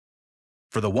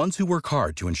For the ones who work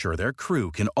hard to ensure their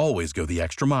crew can always go the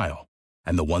extra mile,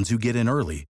 and the ones who get in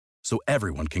early so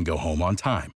everyone can go home on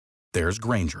time, there's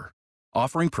Grainger,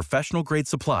 offering professional-grade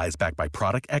supplies backed by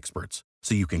product experts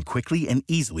so you can quickly and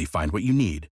easily find what you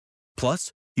need.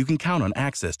 Plus, you can count on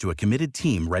access to a committed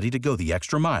team ready to go the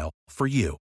extra mile for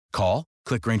you. Call,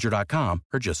 click Grainger.com,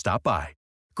 or just stop by.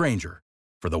 Grainger,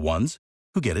 for the ones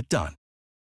who get it done.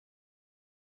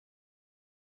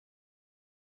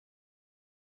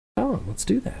 Oh, let's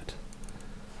do that.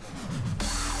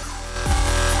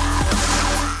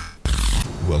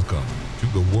 Welcome to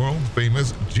the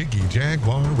world-famous Jiggy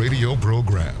Jaguar radio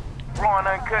program. Raw and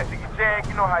uncut, Jiggy Jag,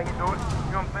 you know how you do it. You know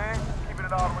what I'm saying? Keeping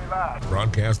it all the way live.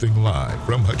 Broadcasting live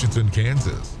from Hutchinson,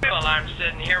 Kansas. Well, I'm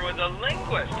sitting here with a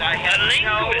linguist. I had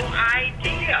no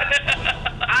idea.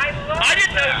 I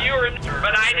didn't know you were,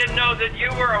 but I didn't know that you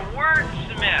were a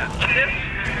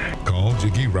wordsmith. Call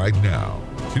Jiggy right now.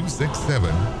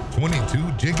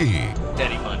 267-22-JIGGY.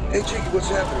 Daddy Money. Hey, Jiggy, what's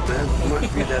happening, man?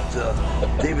 Reminds me of that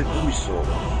David Bowie song.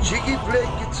 Jiggy play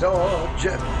guitar.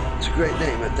 It's a great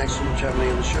name, man. Thanks so much for having me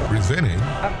on the show. Presenting.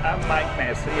 I'm Mike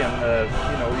Massey, and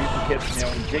you can catch me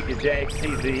on Jiggy Jag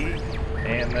TV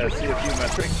and see a few of my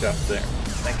trick shots there.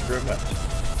 Thank you very much.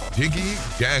 Jiggy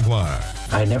Jaguar.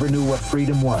 I never knew what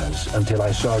freedom was until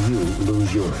I saw you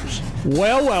lose yours.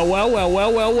 Well.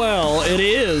 It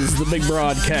is the big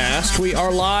broadcast. We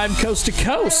are live coast to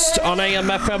coast on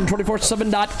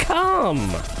AMFM247.com.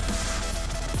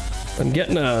 I'm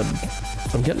getting a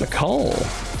call.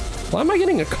 Why am I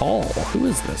getting a call? Who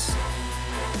is this?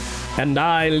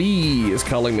 Andai Lee is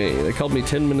calling me. They called me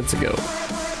 10 minutes ago.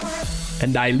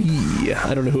 Andai Lee.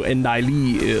 I don't know who Andai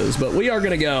Lee is, but we are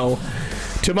going to go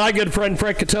to my good friend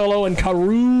Frank Catolo and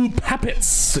Karu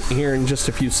Papitz here in just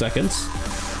a few seconds.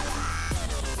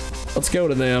 Let's go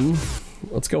to them.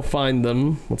 Let's go find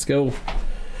them. Let's go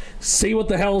see what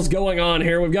the hell's going on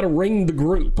here. We've got to ring the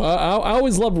group. I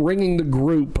always love ringing the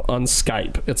group on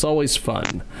Skype. It's always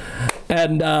fun.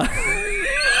 And I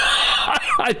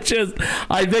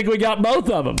think we got both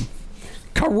of them.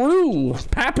 Karu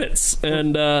Papitz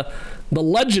and the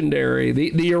legendary,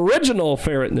 the original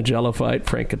Ferret in the Jello fight,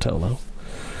 Frank Catolo.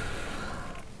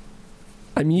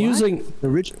 I'm using... The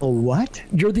original what?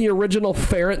 You're the original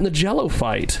Ferret in the Jello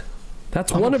fight.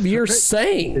 That's one of your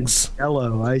sayings.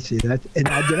 Jello, I see that. And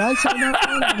did I say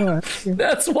that one?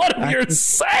 That's one of your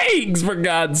sayings, for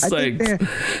God's sake.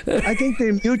 I think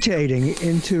they're mutating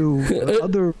into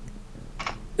other...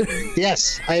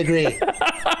 Yes, I agree.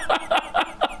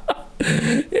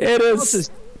 It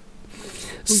is...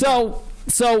 So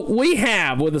we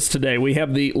have with us today, we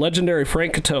have the legendary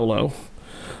Frank Catolo,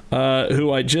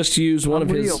 who I just used one of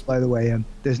his... real, by the way.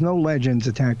 There's no legends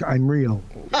attacked. I'm real.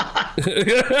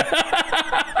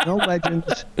 No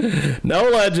legends. No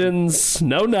legends.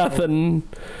 No nothing.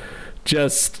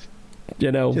 Just,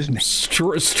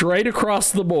 straight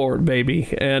across the board,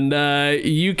 baby. And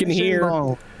you can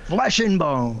hear... Flesh and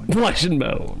bone. Flesh and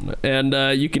bone. And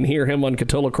you can hear him on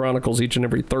Catolo Chronicles each and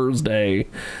every Thursday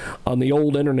on the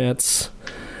old internets.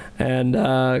 And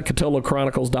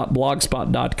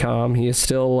CatoloChronicles.blogspot.com. He is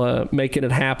still making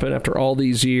it happen after all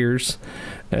these years.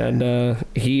 And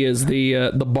he is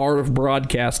the bard of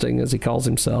broadcasting, as he calls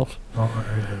himself.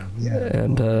 Yeah.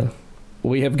 And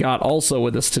we have got also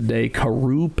with us today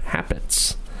Karu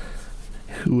Papitz,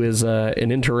 who is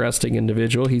an interesting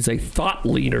individual. He's a thought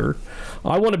leader.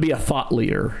 I want to be a thought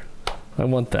leader. I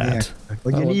want that. Yeah.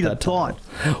 Well, you need a thought.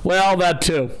 Well, that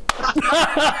too.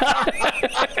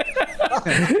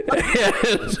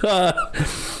 And,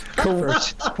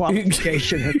 first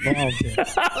qualification involved in.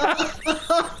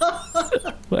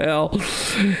 Well,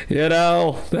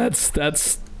 that's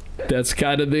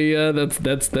kind of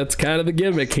the that's kind of the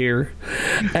gimmick here.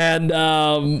 And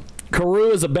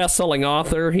Karu is a best-selling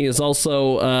author. He is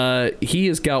also he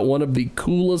has got one of the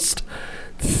coolest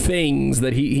things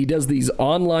that he does, these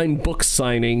online book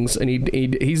signings, and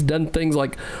he's done things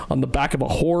like on the back of a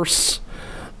horse,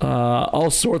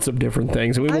 all sorts of different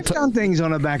things. And I've done things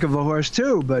on the back of a horse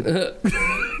too, but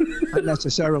not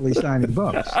necessarily signing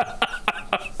books.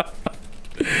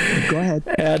 Go ahead.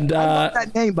 And I love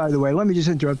that name, by the way. Let me just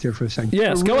interrupt here for a second.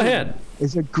 Yes, go ahead.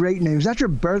 It's a great name. Is that your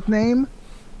birth name?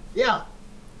 Yeah.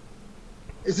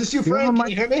 Is this you, Frank? Can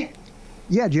you hear me?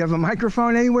 Yeah, do you have a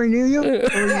microphone anywhere near you?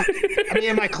 Yeah. I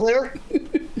mean, am I clear?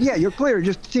 Yeah, you're clear.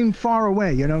 Just seem far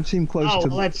away. You don't seem close to...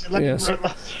 Let's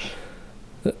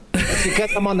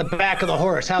because I'm on the back of the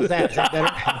horse. How's that? Is that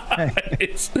better?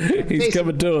 He's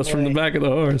coming to us from the back of the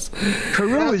horse.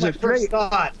 Karu is a great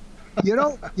thought. You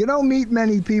don't meet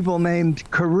many people named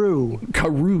Karu.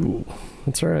 Karu.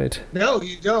 That's right. No,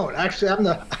 you don't. Actually, I'm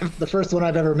the first one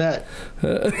I've ever met.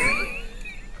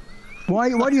 Why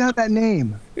do you have that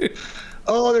name?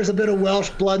 Oh, there's a bit of Welsh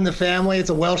blood in the family. It's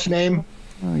a Welsh name.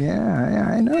 Oh, yeah,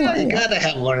 I know. Yeah, you gotta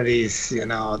have one of these,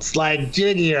 It's like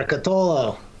Jiggy or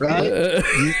Catolo, right?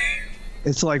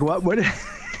 It's like what?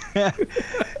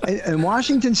 In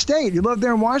Washington State. You live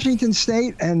there in Washington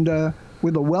State and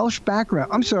with a Welsh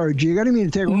background. I'm sorry, Jiggy. I didn't mean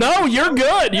to take. No, you're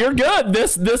good. You're good.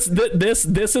 This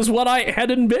is what I had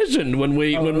envisioned when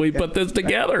we put this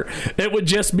together. It would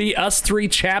just be us three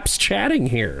chaps chatting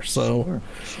here. So,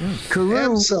 sure.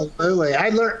 Absolutely. I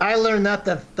learned that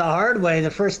the hard way the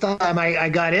first time I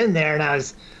got in there, and I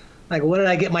was like, what did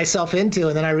I get myself into?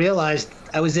 And then I realized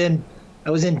I was in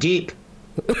deep.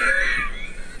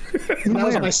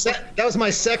 That was my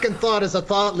second thought as a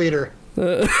thought leader.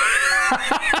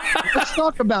 Let's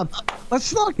talk about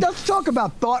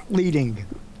thought leading.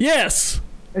 Yes.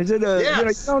 Is it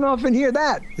you don't often hear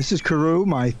that. This is Carew,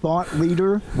 my thought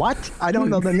leader. What? I don't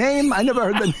know the name. I never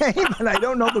heard the name, and I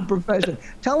don't know the profession.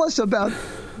 Tell us about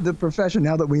the profession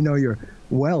now that we know you're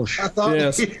Welsh. A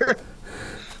thought leader.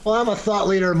 Well, I'm a thought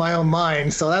leader in my own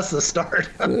mind, so that's the start.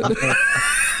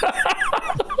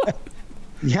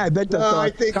 Yeah, I bet the I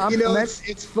think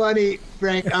it's funny,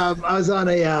 Frank. I was on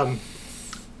a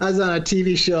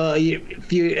TV show a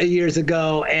few years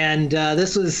ago, and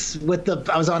this was it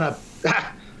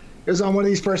was on one of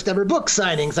these first ever book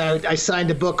signings. I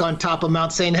signed a book on top of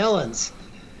Mount St. Helens,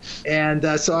 and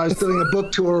so I was doing a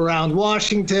book tour around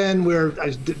Washington.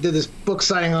 I did this book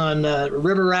signing on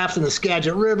river rafts in the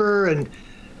Skagit River, and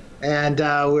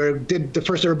we did the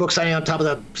first ever book signing on top of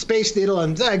the Space Needle,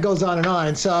 and it goes on.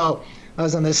 And so I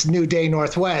was on this New Day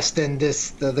Northwest, and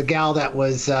the gal that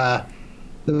was the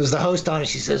host on it,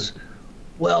 she says,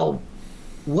 well,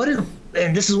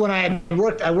 and this is when I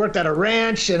worked at a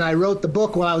ranch, and I wrote the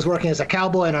book when I was working as a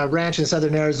cowboy on a ranch in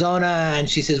southern Arizona, and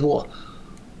she says, well,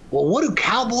 what do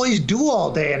cowboys do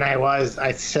all day? And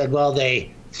I said, well,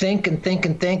 they think and think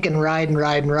and think and ride and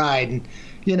ride and ride. And,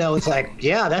 it's like,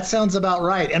 yeah, that sounds about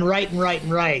right. And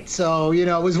right. So,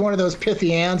 it was one of those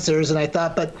pithy answers, and I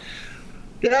thought, but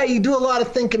you do a lot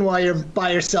of thinking while you're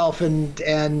by yourself,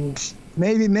 and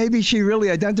maybe she really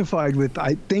identified with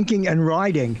thinking and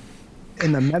riding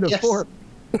in the metaphor.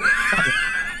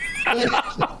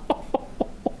 Yes.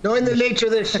 Knowing the nature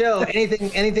of this show,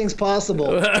 anything's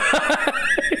possible.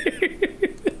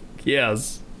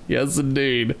 Yes,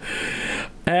 indeed.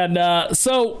 And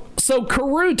so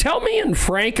Carew, tell me and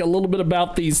Frank a little bit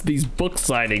about these book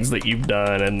signings that you've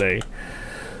done, and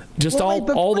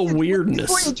all the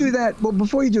weirdness.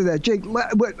 Before you do that, Jake,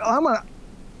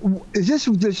 is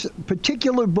this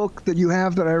particular book that you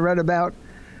have that I read about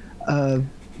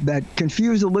that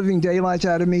confused the living daylights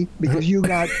out of me because you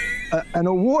got an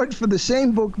award for the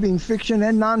same book being fiction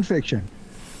and nonfiction?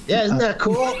 Yeah, isn't that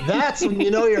cool? That's when you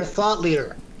know you're a thought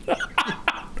leader.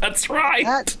 That's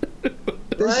right.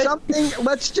 There's something.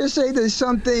 Let's just say there's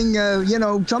something.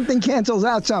 Something cancels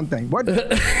out something. What?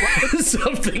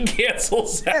 Something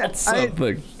cancels out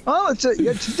something.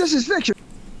 This is fiction.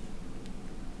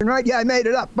 Right? Yeah, I made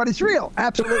it up, but it's real.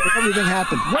 Absolutely, everything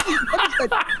happened.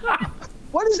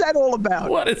 What is that all about?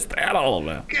 What is that all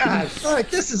about? God,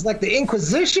 this is like the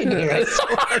Inquisition here.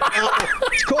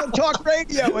 It's called talk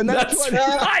radio, and that's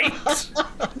right.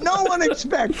 No one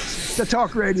expects the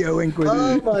talk radio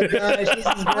Inquisition. Oh my gosh, this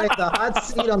is great. The hot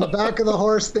seat on the back of the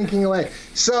horse, thinking away.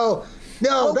 So.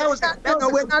 No,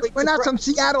 we're not some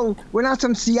Seattle. We're not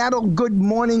some Seattle Good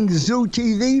Morning Zoo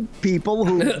TV people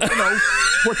who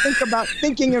will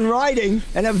thinking and riding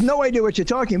and have no idea what you're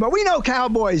talking about. We know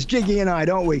cowboys, Jiggy and I,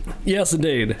 don't we? Yes,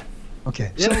 indeed.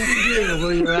 Okay. So we do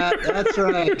where you're at. That's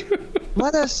right.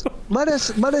 Let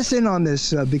us in on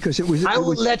this because it was. I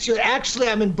will let you. Actually,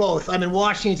 I'm in both. I'm in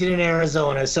Washington and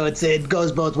Arizona, so it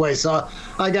goes both ways. So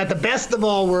I got the best of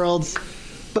all worlds.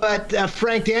 But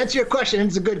Frank, to answer your question,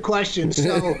 it's a good question.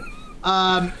 So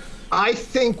I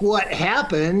think what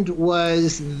happened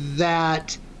was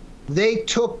that they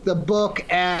took the book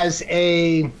as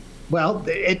it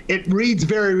reads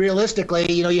very realistically.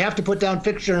 You have to put down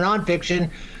fiction or nonfiction.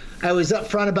 I was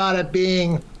upfront about it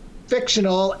being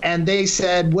fictional, and they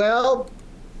said, well,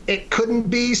 it couldn't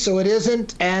be, so it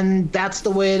isn't, and that's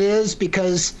the way it is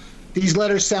because these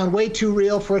letters sound way too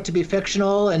real for it to be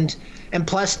fictional, and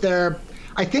plus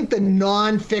I think the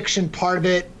nonfiction part of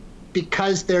it,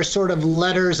 because they're sort of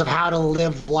letters of how to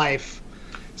live life.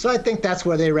 So I think that's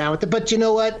where they ran with it. But you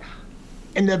know what?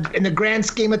 In the grand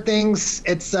scheme of things,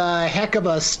 it's a heck of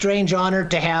a strange honor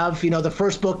to have, the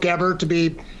first book ever to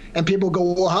be, and people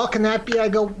go, well, how can that be? I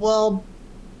go, well,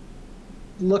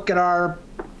 look at our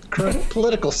current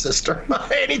political system.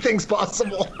 Anything's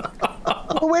possible.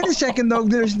 Well, wait a second, though.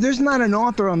 There's not an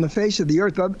author on the face of the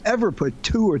earth that ever put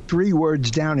 2 or 3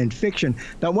 words down in fiction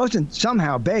that wasn't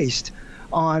somehow based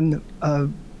on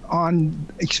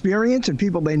experience and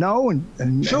people they know and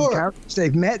characters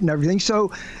they've met and everything.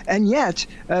 So, and yet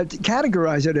to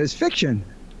categorize it as fiction,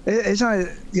 it's not.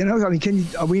 You know, I mean,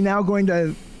 are we now going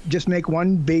to just make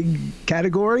one big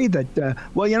category that?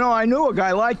 Well, you know, I knew a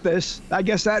guy like this. I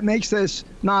guess that makes this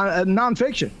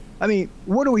nonfiction. I mean,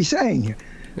 what are we saying here?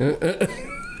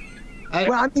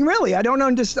 Well, I mean, really, I don't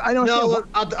understand. I don't. No,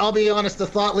 I'll be honest. The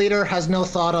thought leader has no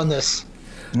thought on this.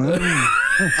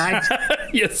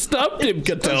 You stumped him,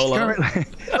 Catola.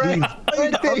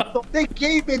 They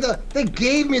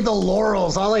gave me the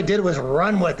laurels. All I did was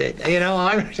run with it. You know,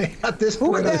 at this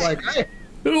point, I was like, hey,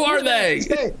 who are they?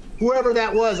 Whoever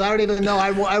that was, I don't even know.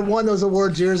 I won those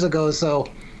awards years ago, so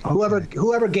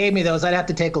whoever gave me those, I'd have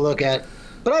to take a look at.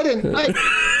 But I didn't.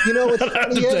 You know what's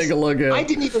funny is, take a look at. I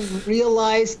didn't even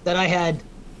realize that I had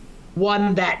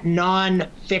won that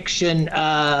non-fiction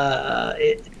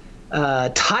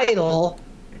title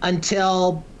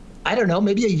until, I don't know,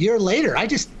 maybe a year later. I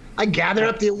gathered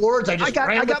up the awards.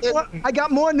 I got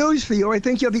more news for you. I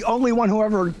think you're the only one who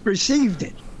ever received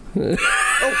it.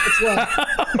 It's what?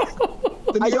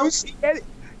 The news?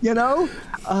 You know,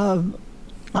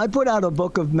 I put out a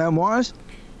book of memoirs.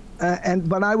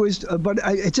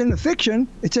 It's in fiction.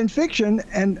 It's in fiction,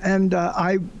 and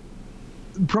I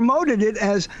promoted it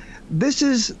as this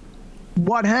is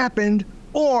what happened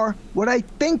or what I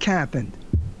think happened,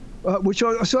 which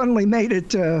suddenly made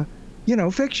it,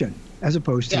 fiction as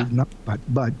opposed to not.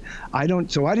 But I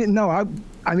don't. So I didn't know.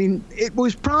 I mean, it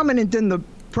was prominent in the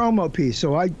promo piece,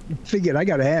 so I figured I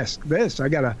got to ask this. I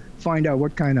got to find out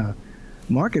what kind of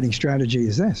marketing strategy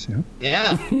is this? You know?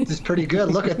 Yeah, this is pretty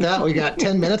good. Look at that. We got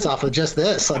 10 minutes off of just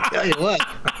this. I'll tell you what.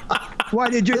 Why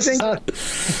did you think?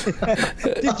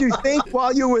 Did you think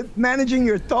while you were managing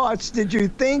your thoughts? Did you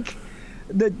think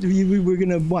that we were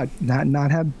gonna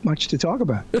not have much to talk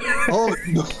about? Oh,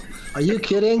 no. Are you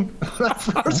kidding? When I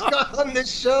first got on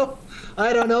this show,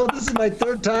 I don't know. This is my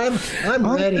 3rd time. I'm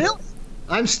ready. Really?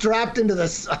 I'm strapped into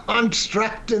this. I'm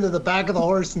strapped into the back of the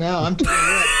horse now. I'm telling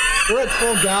you what. We're at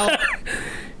full gallop.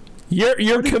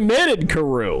 You're committed,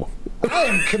 Carew. I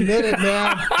am committed,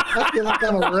 man. I feel like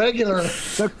I'm a regular.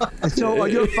 So are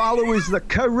your followers the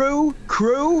Carew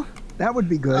crew? That would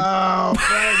be good. Oh,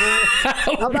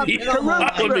 that would be good.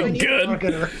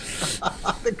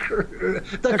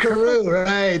 The Carew,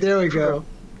 right? There we go.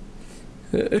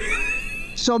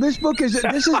 So this is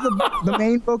the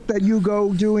main book that you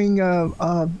go doing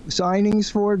signings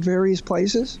for at various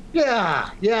places? Yeah.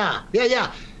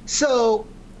 So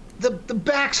the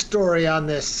backstory on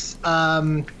this,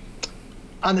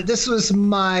 this was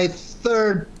my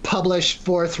 3rd published,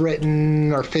 4th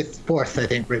written, or 4th I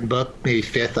think written book, maybe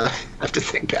 5th. I have to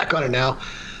think back on it now.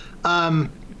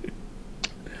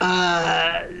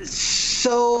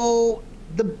 So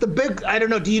the big, I don't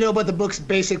know. Do you know about the book's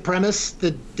basic premise?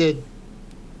 The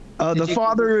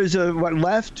father is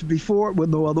left before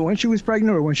when she was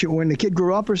pregnant, or when the kid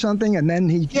grew up or something, and then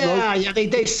he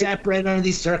they separate under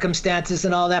these circumstances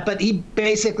and all that. But he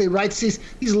basically writes these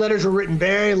letters were written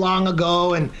very long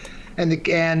ago, and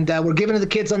were given to the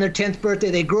kids on their 10th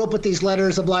birthday. They grew up with these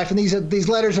letters of life, and these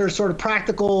letters are sort of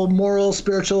practical, moral,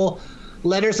 spiritual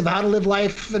letters of how to live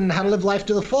life and how to live life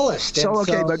to the fullest. But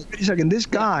wait a second, this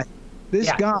guy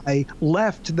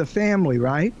left the family,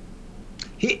 right?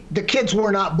 The kids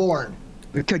were not born.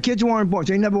 The kids weren't born,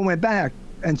 so he never went back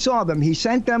and saw them. He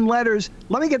sent them letters.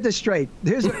 Let me get this straight.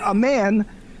 There's a man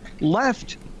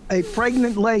left a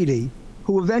pregnant lady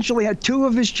who eventually had 2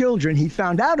 of his children. He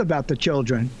found out about the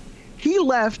children. He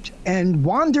left and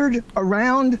wandered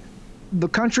around the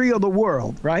country or the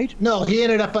world, right? No, he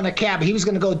ended up on a cabin. He was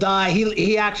going to go die.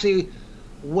 He actually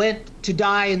went to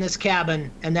die in this cabin,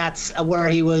 and that's where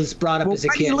he was brought up as a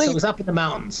kid. So it was up in the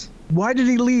mountains. Why did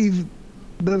he leave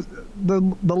the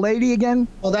lady again?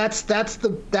 Well, that's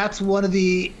one of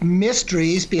the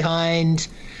mysteries behind.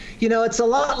 You know, it's a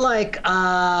lot like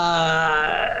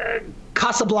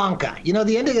Casablanca. You know,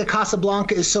 the ending of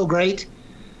Casablanca is so great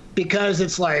because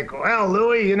it's like, well,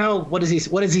 Louis, you know, what does he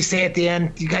say at the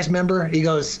end? Do you guys remember? He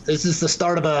goes, "This is the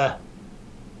start of a."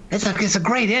 It's a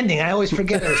great ending. I always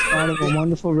forget it. Part of a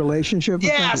wonderful relationship.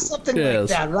 Yeah, something like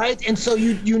that, right? And so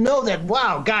you know that,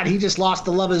 wow, God, he just lost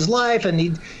the love of his life, and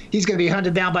he's going to be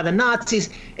hunted down by the Nazis.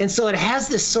 And so it has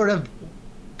this sort of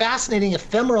fascinating,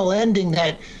 ephemeral ending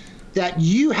that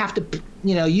you have to,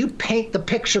 you paint the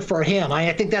picture for him.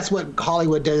 I think that's what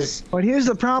Hollywood does. But here's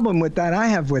the problem with that I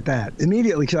have with that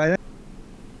immediately, because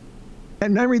I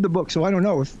read the book, so I don't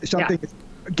know if something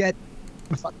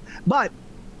but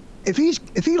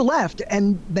if he left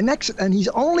and he's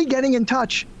only getting in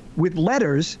touch with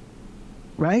letters,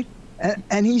 right?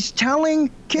 And he's telling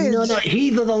kids. No,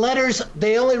 the letters,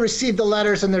 they only receive the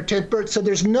letters and their temper, so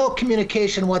there's no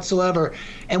communication whatsoever.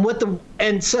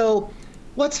 And so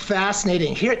what's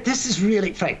fascinating here, this is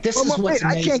really, Frank, this is what's amazing.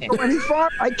 I can't go any far.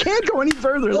 I can't go any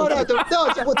further. No,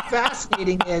 what's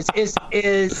fascinating is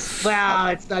wow,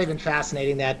 it's not even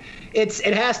fascinating that.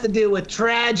 It has to do with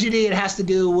tragedy, it has to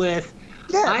do with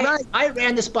I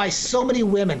ran this by so many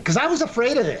women because I was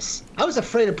afraid of this. I was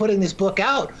afraid of putting this book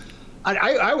out.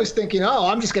 I was thinking,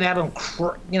 I'm just going to have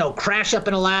them, crash up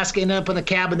in Alaska, end up in a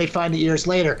cabin, they find it years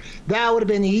later. That would have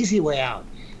been the easy way out.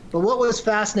 But what was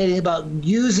fascinating about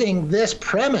using this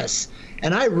premise,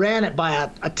 and I ran it by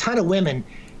a ton of women,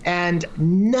 and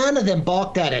none of them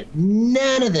balked at it.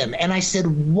 None of them. And I said,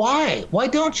 why? Why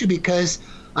don't you? Because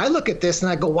I look at this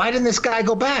and I go, why didn't this guy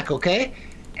go back, okay?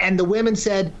 And the women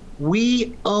said,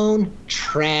 we own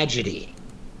tragedy.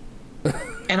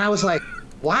 And I was like,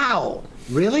 wow.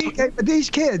 Really? Okay, but these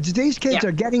kids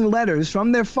are getting letters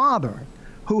from their father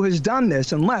who has done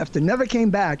this and left and never came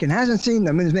back and hasn't seen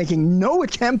them and is making no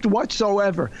attempt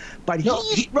whatsoever. But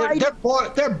he's right.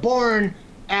 They're born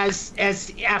as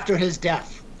after his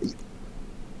death.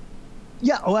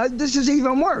 Yeah, well, this is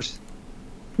even worse.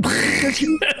 That's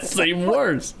even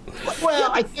worse.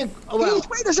 Well, I think. Well,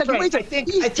 wait a second. Right, I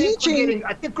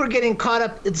think we're getting caught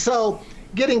up.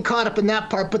 Getting caught up in that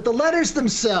part, but the letters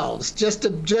themselves, just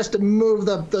to move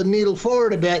the needle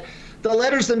forward a bit, the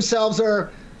letters themselves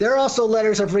they're also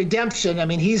letters of redemption. I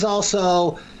mean, he's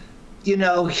also, he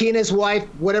and his wife,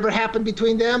 whatever happened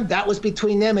between them, that was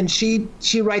between them, and she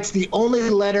writes the only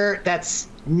letter that's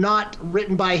not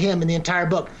written by him in the entire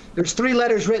book. There's 3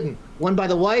 letters written, one by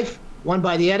the wife, one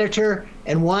by the editor,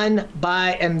 and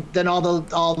then all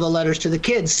the letters to the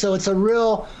kids. So it's a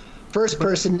real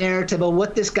first-person narrative of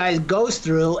what this guy goes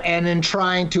through, and in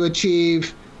trying to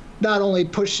achieve, not only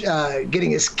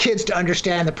getting his kids to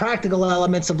understand the practical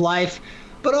elements of life,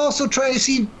 but also try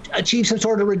to achieve some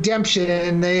sort of redemption,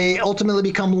 and they ultimately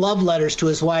become love letters to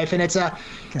his wife. And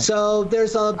so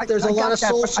there's a lot of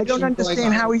soul searching. I don't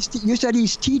understand how you said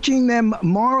he's teaching them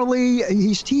morally.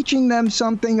 He's teaching them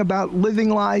something about living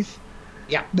life.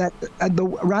 Yeah.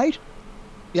 Right?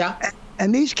 Yeah.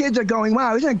 And these kids are going,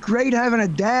 wow, isn't it great having a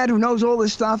dad who knows all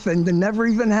this stuff and never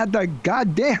even had the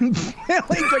goddamn feeling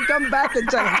to come back and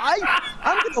say, hi,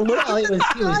 I'm going to look at this.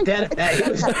 He was dead.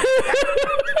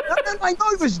 I know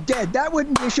he was dead.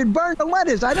 You should burn the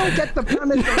letters. I don't get the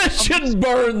premise. Should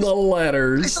burn the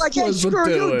letters. It's like, hey, screw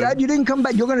you, Dad. You didn't come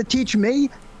back. You're going to teach me.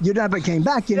 You never came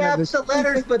back. You never. The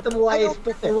letters, but the wife,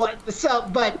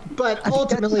 but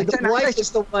ultimately the wife is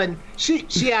the one.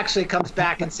 She actually comes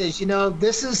back and says,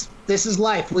 this is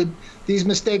life. These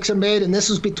mistakes are made, and this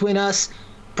was between us,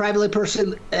 privately,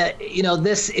 personally.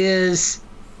 This is.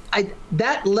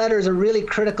 That letter is a really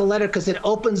critical letter because it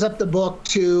opens up the book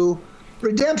to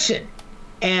redemption,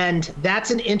 and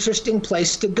that's an interesting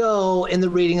place to go in the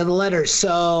reading of the letters.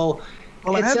 So.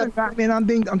 Well, I'm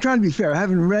trying to be fair. I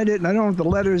haven't read it, and I don't know what the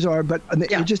letters are, but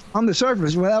just on the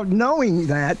surface, without knowing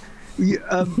that, you're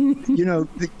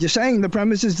saying the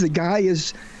premise is the guy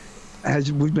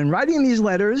we've been writing these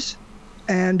letters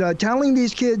and telling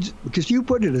these kids, because you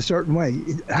put it a certain way,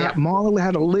 morally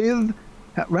how to live,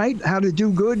 right? How to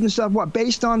do good and stuff. What,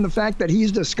 based on the fact that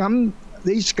he's the scum?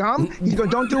 He's scum. He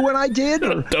goes, don't do what I did.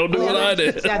 Or, don't do what I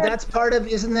did. Yeah, that's part of.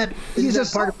 Isn't that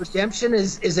part of redemption?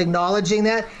 Is acknowledging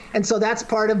that, and so that's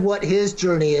part of what his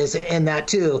journey is in that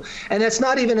too. And that's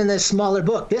not even in this smaller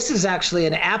book. This is actually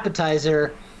an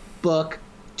appetizer book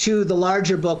to the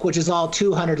larger book, which is all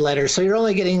 200 letters. So you're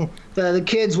only getting the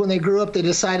kids when they grew up. They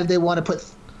decided they want to put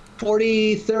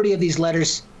 30 of these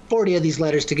letters, 40 of these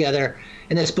letters together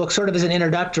in this book, sort of as an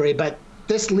introductory. But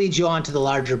this leads you on to the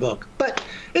larger book. But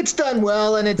it's done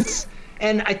well, and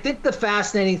I think the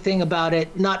fascinating thing about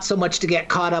it, not so much to get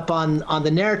caught up on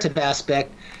the narrative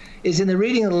aspect, is in the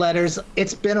reading of the letters,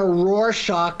 it's been a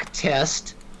Rorschach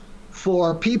test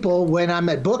for people when I'm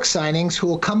at book signings who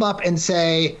will come up and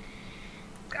say,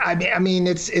 I mean,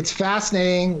 it's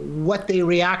fascinating what they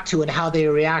react to and how they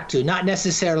react to. Not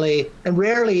necessarily, and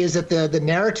rarely is it the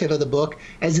narrative of the book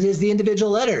as it is the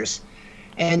individual letters.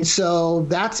 And so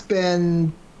that's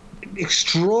been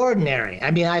extraordinary.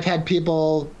 I mean, I've had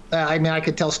people, I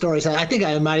could tell stories. I think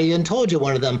I might have even told you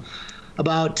one of them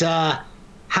about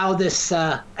how this,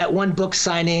 at one book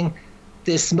signing,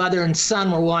 this mother and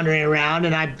son were wandering around,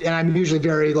 and I'm usually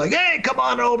very like, hey, come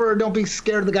on over, don't be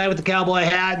scared of the guy with the cowboy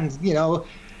hat, and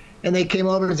and they came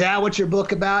over and said, what's your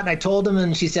book about? And I told them,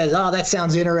 and she says, oh, that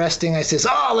sounds interesting. I says,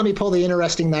 oh, let me pull the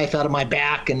interesting knife out of my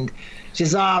back. And she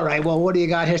says, all right, well, what do you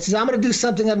got here? She says, I'm going to do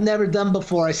something I've never done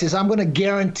before. I says, I'm going to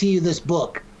guarantee you this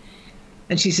book.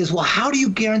 And she says, well, how do you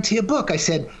guarantee a book? I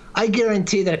said, I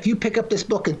guarantee that if you pick up this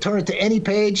book and turn it to any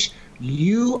page,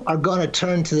 you are going to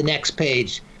turn to the next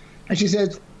page. And she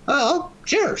says, oh,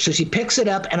 sure. So she picks it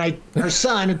up, and her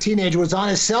son, a teenager, was on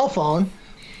his cell phone,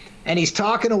 and he's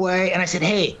talking away. And I said,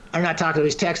 hey, I'm not talking,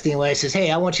 he's texting away. He says,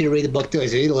 hey, I want you to read the book too.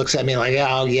 He looks at me like,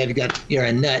 oh, yeah, you're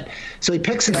a nut. So he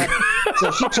picks it up.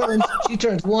 So she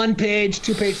turns 1 page,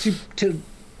 2 pages, to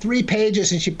 3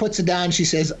 pages, and she puts it down. And she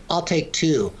says, I'll take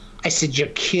 2. I said, you're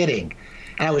kidding.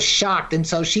 And I was shocked. And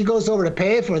so she goes over to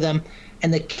pay for them,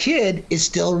 and the kid is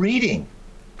still reading.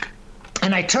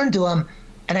 And I turned to him,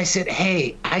 and I said,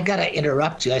 hey, I got to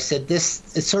interrupt you. I said, it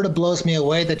sort of blows me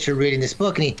away that you're reading this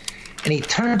book. And he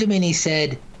turned to me and he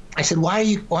said, I said, why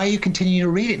are you continuing to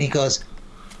read it? And he goes,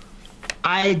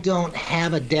 I don't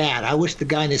have a dad. I wish the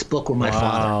guy in this book were my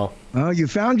father. Oh, you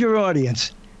found your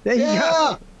audience. There you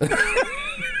go.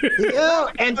 Yeah,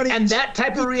 and that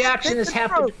type of reaction has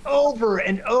happened over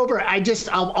and over.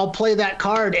 I'll play that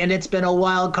card, and it's been a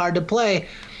wild card to play.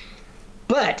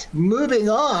 But moving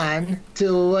on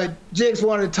to what Jigs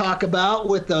wanted to talk about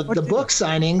with the book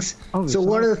signings. So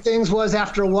one of the things was,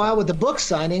 after a while with the book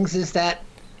signings, is that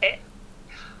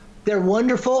they're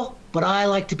wonderful, but I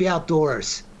like to be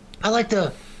outdoors. I like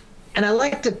to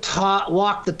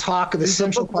walk the talk of the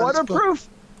central part of the book. Waterproof?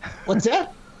 What's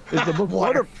that? Is the book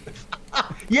waterproof?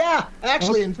 Yeah,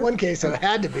 actually, in one case, it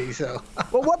had to be so.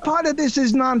 Well, what part of this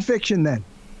is nonfiction then?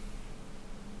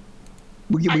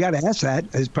 We got to ask that,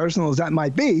 as personal as that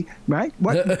might be, right?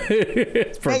 What? What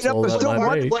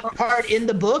part in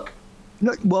the book?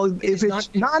 No, well, if it's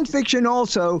nonfiction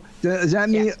also, does that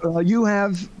mean you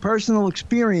have personal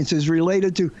experiences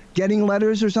related to getting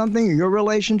letters or something, or your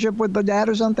relationship with the dad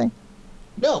or something?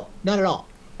 No, not at all.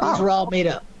 These were all made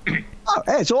up. Oh,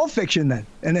 hey, it's all fiction then,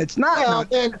 and it's not. Well,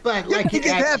 but like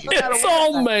it's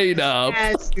all made up.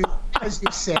 As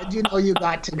you said, you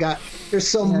got. There's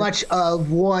so much of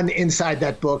one inside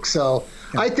that book, so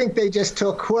I think they just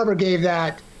took whoever gave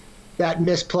that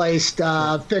misplaced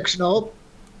fictional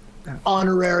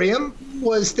honorarium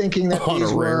was thinking that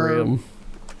these were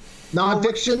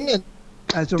nonfiction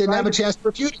and didn't have a chance to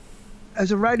refute it.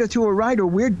 As a writer to a writer,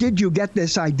 where did you get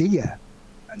this idea?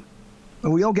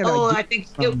 We all get ideas. I think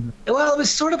it was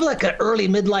sort of like an early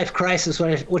midlife crisis,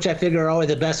 which I figure are always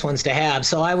the best ones to have.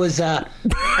 So I was,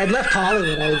 I'd left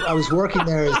Hollywood. I was working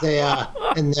there as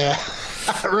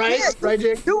right,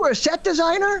 Jake? You were a set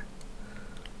designer?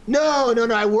 No.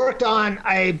 I worked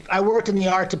in the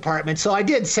art department, so I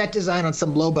did set design on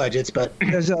some low budgets. But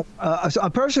there's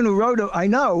a person who wrote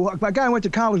a guy I went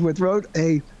to college with wrote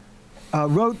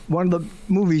one of the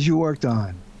movies you worked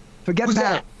on. Forget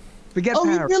Paris.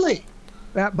 Oh, really?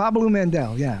 Babaloo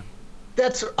Mandel, yeah.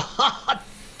 That's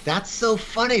so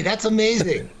funny. That's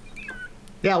amazing.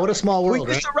 Yeah, what a small world.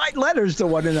 We used to write letters to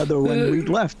one another when we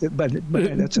left it, but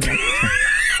that's another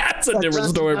that's a different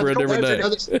story for a different day.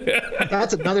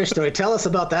 That's another story. Tell us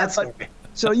about that story.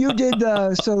 So you did.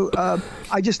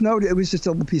 I just noted it was just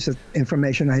a little piece of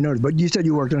information I noted. But you said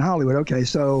you worked in Hollywood. Okay,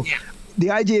 so the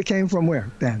idea came from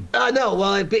where then? No,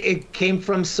 well, it came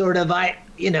from sort of I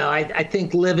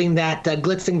think living that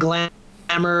glitz and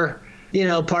glamour,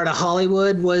 part of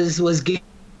Hollywood was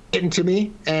getting to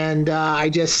me, and I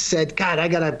just said, God, I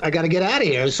gotta get out of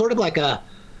here. It was sort of like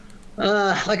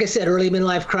like I said, early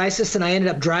midlife crisis, and I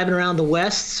ended up driving around the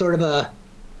West, sort of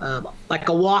like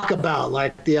a walkabout,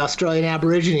 like the Australian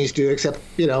Aborigines do, except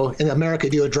in America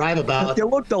do a drive-about. It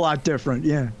looked a lot different,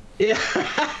 yeah. Yeah,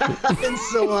 and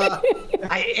so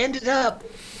I ended up,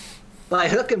 by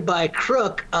hook and by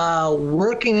crook,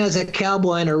 working as a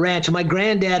cowboy on a ranch. My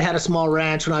granddad had a small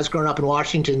ranch when I was growing up in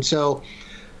Washington, so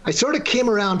I sort of came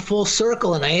around full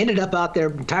circle, and I ended up out there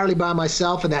entirely by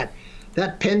myself, and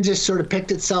that pen just sort of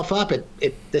picked itself up.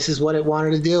 This is what it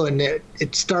wanted to do, and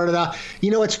it started off.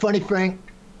 It's funny, Frank?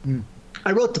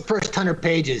 I wrote the first 100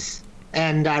 pages,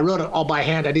 and I wrote it all by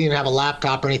hand. I didn't even have a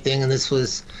laptop or anything, and this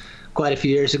was quite a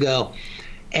few years ago.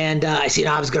 And I said,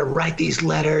 I was going to write these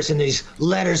letters, and these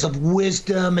letters of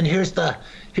wisdom, and here's the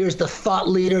thought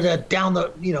leader that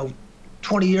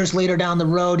 20 years later down the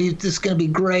road, this is going to be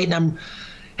great. And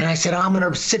I said, I'm going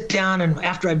to sit down, and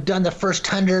after I've done the first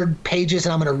 100 pages,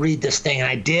 and I'm going to read this thing. And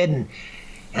I did, and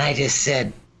I just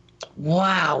said,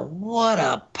 wow, what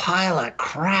a pile of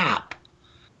crap.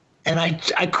 And I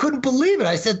couldn't believe it.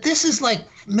 I said, this is like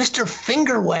Mr.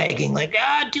 Finger Wagging, like,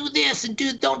 do this and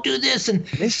don't do this. And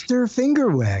Mr.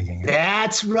 Finger Wagging.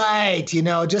 That's right. You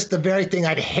know, just the very thing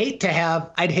I'd hate to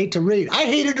read. I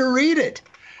hated to read it.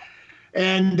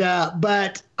 And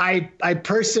but I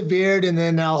persevered, and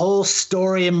then a whole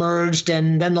story emerged,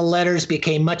 and then the letters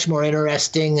became much more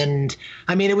interesting. And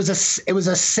I mean, it was a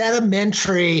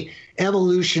sedimentary,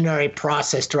 evolutionary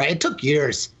process to write. It took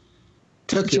years.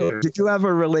 Did you have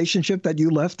a relationship that you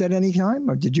left at any time,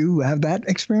 or did you have that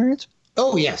experience?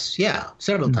 Oh yes, yeah,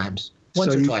 several times,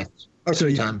 once or twice, or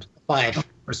three times, 5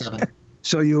 or 7.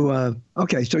 So you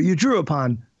so you drew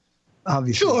upon,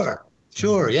 obviously.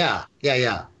 Sure, yeah.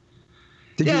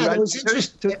 Did you write it was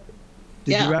interesting.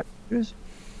 Did you write letters?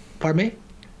 Pardon me?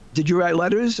 Did you write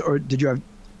letters, or did you have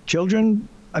children?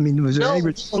 I mean, was there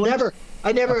any? Never.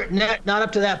 I never, not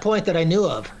up to that point that I knew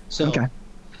of. So. Okay.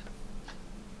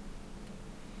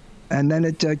 And then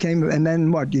it came, and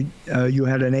then what? You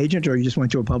had an agent, or you just went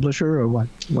to a publisher, or what?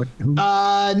 Who?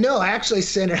 No, I actually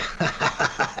sent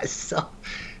it. So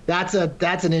that's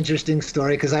an interesting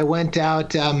story, because I went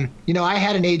out. I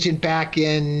had an agent back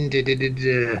in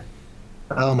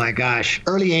oh my gosh,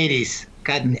 early '80s.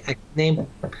 God, I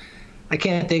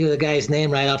can't think of the guy's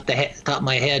name right off the top of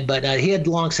my head, but he had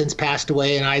long since passed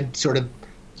away, and I sort of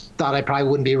thought I probably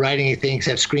wouldn't be writing anything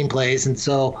except screenplays, and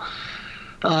so.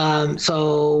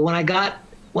 So when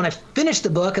I finished the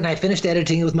book, and I finished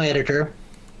editing it with my editor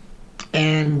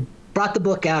and brought the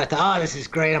book out, I thought, this is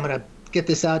great. I'm going to get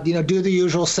this out, do the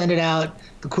usual, send it out,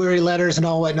 the query letters and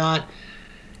all whatnot.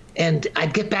 And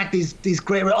I'd get back these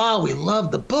great, we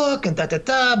love the book and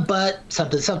but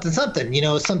something.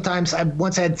 Sometimes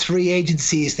once I had 3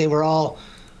 agencies, they were all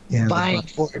buying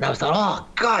for it. And I was thought, oh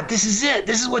God, this is it.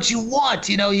 This is what you want.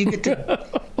 You get to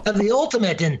have the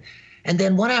ultimate. And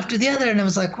then one after the other, and I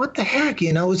was like, what the heck?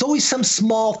 It was always some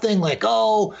small thing like,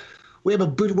 we're a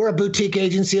boutique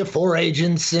agency of 4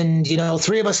 agents, and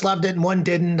 3 of us loved it and 1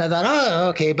 didn't. I thought,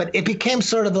 okay. But it became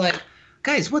sort of like,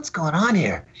 guys, what's going on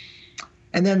here?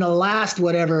 And then the last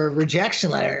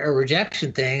rejection letter or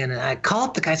rejection thing, and I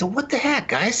called the guy. I said, what the heck,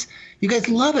 guys? You guys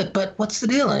love it, but what's the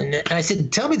deal? And I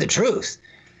said, tell me the truth.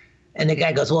 And the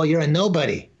guy goes, well, you're a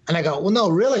nobody. And I go, well, no,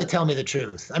 really, tell me the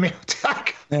truth. I mean,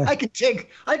 I can take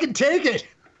it.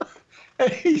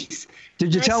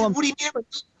 Did you tell him? What do you mean?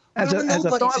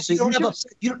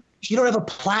 You don't have a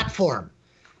platform.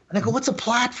 And I go, what's a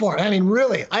platform? I mean,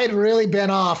 really, I had really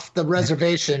been off the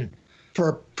reservation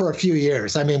for a few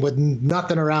years. I mean, with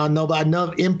nothing around,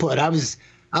 no input. I was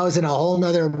in a whole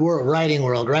nother writing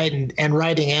world, right? And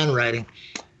writing.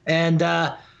 And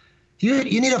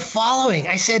you need a following.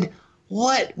 I said,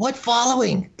 What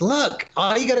following? Look,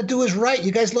 all you got to do is write.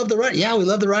 You guys love the writing. Yeah, we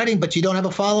love the writing, but you don't have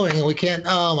a following, and we can't.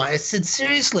 Oh my! I said,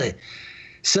 seriously.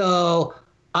 So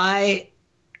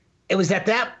it was at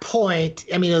that point.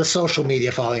 I mean, the social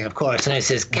media following, of course. And I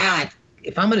says, God,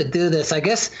 if I'm going to do this, I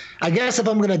guess if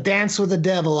I'm going to dance with the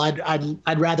devil,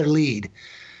 I'd rather lead.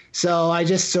 So I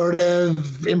just sort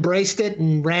of embraced it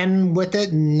and ran with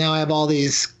it, and now I have all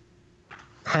these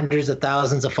hundreds of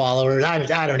thousands of followers.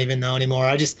 I don't even know anymore.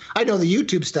 I know the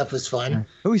YouTube stuff was fun.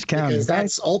 Who's counting? Because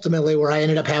that's ultimately where I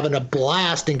ended up having a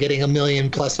blast and getting 1 million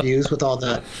plus views with all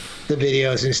the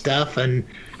videos and stuff. And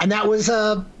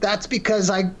that's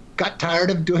because I got tired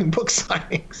of doing book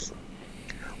signings.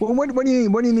 Well, what do you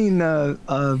mean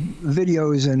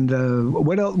videos, and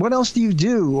what else do you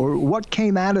do, or what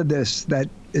came out of this that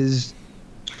is?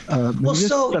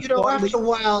 After a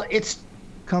while, it's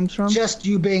comes from just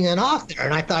you being an author,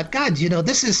 and I thought, God,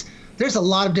 there's a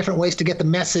lot of different ways to get the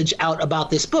message out about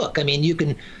this book. I mean, you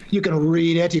can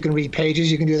read it, you can read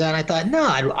pages, you can do that. And I thought, no,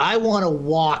 I want to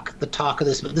walk the talk of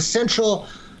this book. The central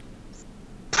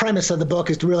premise of the book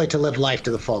is really to live life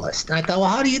to the fullest. And I thought, well,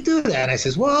 how do you do that? And I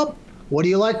says, well, what do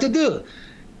you like to do?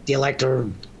 Do you like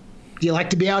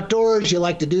to be outdoors? Do you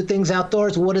like to do things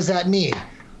outdoors? What does that mean?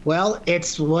 Well,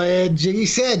 it's what Jiggy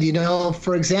said,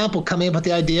 for example, coming up with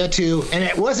the idea and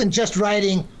it wasn't just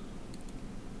doing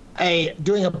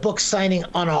a book signing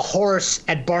on a horse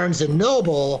at Barnes &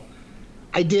 Noble.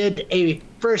 I did a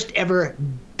first ever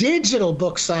digital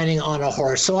book signing on a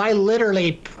horse. So I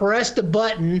literally pressed a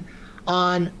button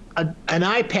on an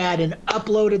iPad and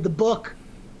uploaded the book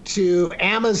to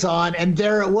Amazon, and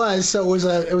there it was. So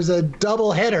it was a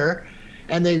double header.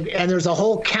 And there's a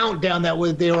whole countdown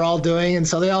that they were all doing, and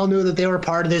so they all knew that they were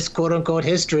part of this quote unquote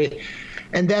history.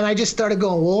 And then I just started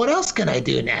going, well, what else can I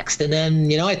do next? And then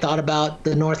I thought about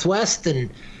the Northwest and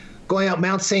going out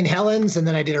Mount St. Helens, and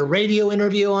then I did a radio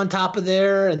interview on top of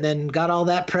there, and then got all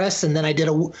that press, and then I did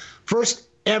a first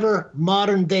ever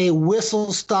modern day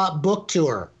whistle stop book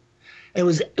tour. It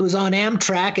was on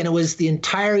Amtrak, and it was the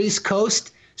entire East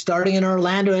Coast, starting in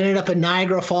Orlando, ended up in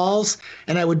Niagara Falls.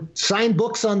 And I would sign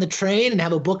books on the train and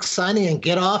have a book signing and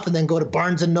get off, and then go to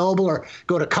Barnes and Noble or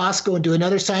go to Costco and do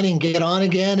another signing and get on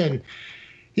again. And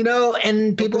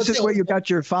and people. This is where you got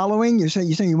your following. You're saying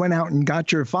you went out and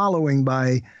got your following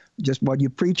by just what you're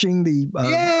preaching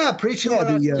preaching.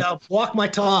 Walk my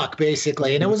talk,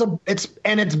 basically. And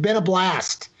it's been a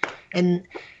blast. And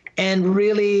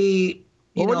really.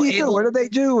 What do you do? What do they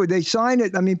do? They sign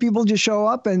it. I mean, people just show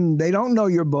up and they don't know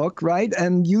your book, right?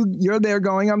 And you're there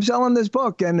going, I'm selling this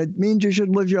book, and it means you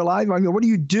should live your life. I mean, what do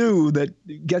you do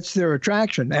that gets their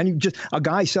attraction? And you just a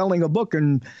guy selling a book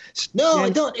and I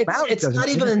don't. It's not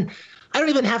even. I don't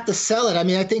even have to sell it. I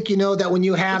mean, I think that when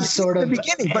you have sort of the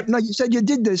beginning. But no, you said you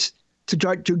did this to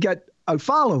try to get a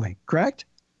following, correct?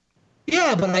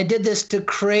 Yeah, but I did this to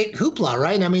create hoopla,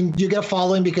 right? I mean, you get a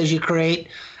following because you create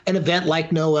an event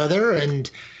like no other, and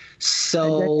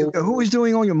so who is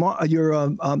doing all your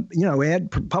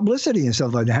ad publicity and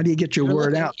stuff like that? How do you get your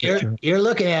word out? You're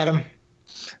looking at them.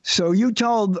 So you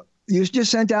just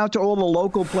sent out to all the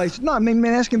local places. No, I mean,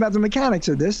 asking about the mechanics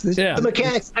of this. The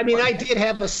mechanics. I mean, I did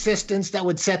have assistants that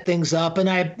would set things up, and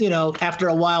after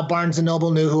a while, Barnes and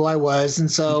Noble knew who I was, and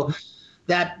so.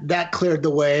 That cleared the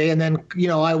way. And then,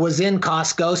 I was in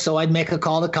Costco, so I'd make a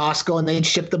call to Costco and they'd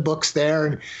ship the books there.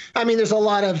 And I mean, there's a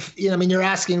lot of, you're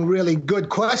asking really good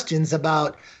questions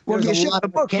about, you ship the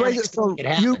book, right?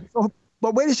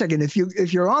 But wait a second, if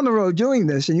you're on the road doing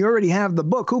this and you already have the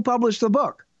book, who published the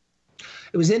book?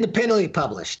 It was independently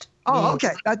published. Oh,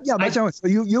 okay. So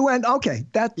you went, okay.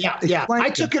 Yeah. I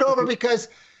took it over because,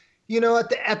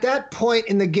 at that point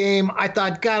in the game, I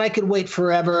thought, God, I could wait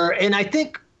forever. And I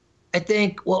think,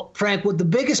 well, Frank, what the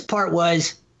biggest part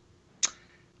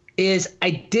is I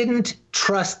didn't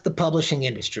trust the publishing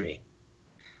industry.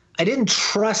 I didn't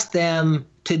trust them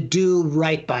to do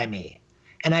right by me.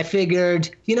 And I figured,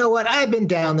 you know what? I've been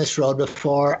down this road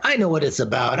before. I know what it's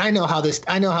about. I know how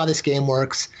this game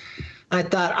works. I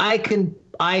thought I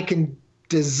can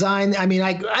design. I mean,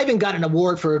 I even got an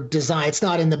award for design. It's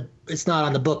not on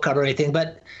the book cover or anything,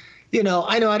 but I know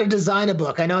how to design a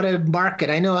book. I know how to market.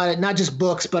 I know how to, not just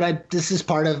books, but this is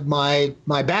part of my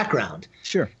background.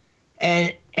 Sure.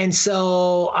 And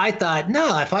so I thought,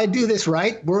 no, if I do this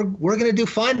right, we're going to do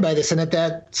fine by this. And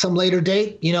at some later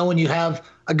date, when you have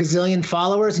a gazillion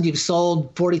followers and you've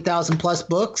sold 40,000 plus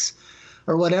books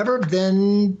or whatever,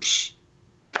 then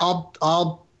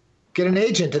I'll get an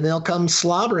agent and they'll come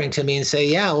slobbering to me and say,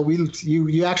 yeah, well,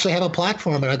 you actually have a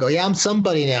platform. And I go, yeah, I'm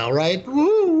somebody now, right?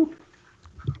 Woo!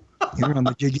 You're on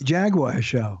the Jiggy Jaguar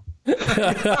show.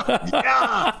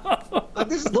 Yeah.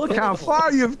 Look how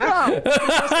far you've come.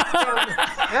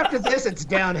 After this, it's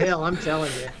downhill. I'm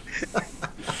telling you.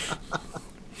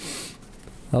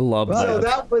 I love that. So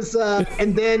that was,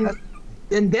 and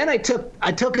then I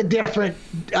took a different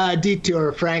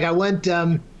detour, Frank. I went.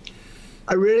 I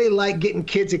really like getting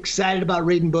kids excited about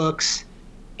reading books.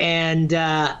 And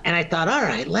I thought, all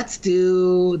right, let's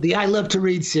do the I Love to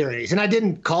Read series. And I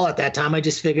didn't call it that time. I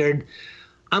just figured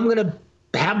I'm going to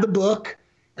have the book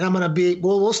and I'm going to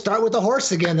we'll start with the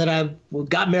horse again that I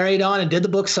got married on and did the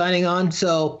book signing on.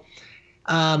 So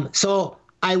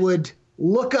I would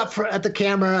look up at the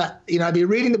camera, I'd be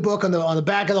reading the book on the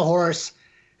back of the horse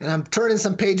and I'm turning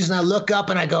some pages and I look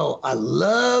up and I go, I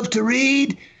love to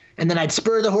read. And then I'd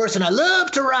spur the horse and I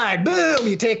love to ride. Boom,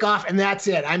 you take off and that's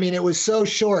it. I mean, it was so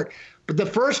short. But the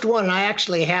first one, and I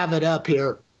actually have it up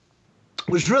here,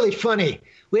 was really funny.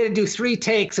 We had to do 3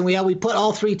 takes and we put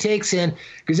all 3 takes in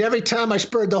because every time I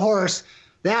spurred the horse,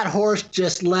 that horse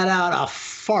just let out a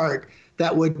fart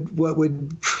that would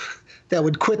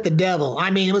quit the devil. I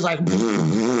mean, it was like,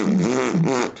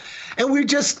 and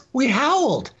we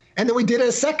howled. And then we did it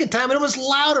a second time and it was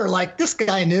louder, like this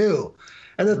guy knew.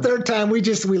 And the third time we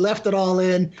left it all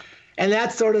in, and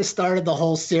that sort of started the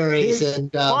whole series.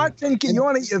 And farts and you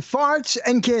want to farts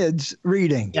and kids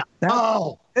reading. Yeah.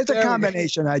 It's a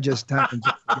combination. I just happened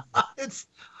to.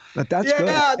 But that's good.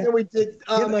 Yeah. Then we did.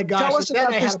 Oh my gosh. Tell us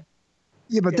about this.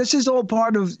 But this is all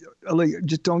part of.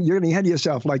 Just don't. You're getting ahead of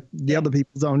yourself. Like the other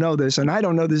people don't know this, and I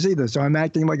don't know this either. So I'm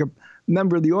acting like a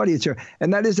member of the audience here,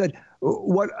 and that is that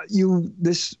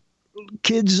this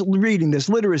kids reading, this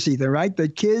literacy thing, right? The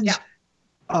kids. Yeah.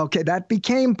 Okay, that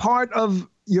became part of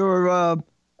your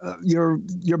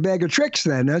bag of tricks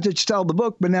then. Not just tell the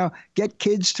book, but now get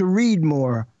kids to read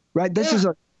more, right? This is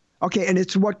okay. And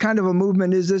it's what kind of a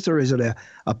movement is this, or is it a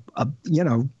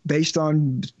based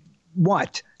on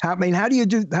what? How do you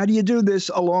do this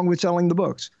along with selling the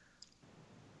books?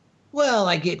 Well,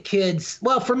 I get kids.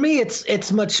 Well, for me,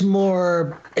 it's much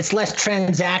more. It's less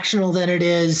transactional than it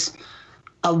is.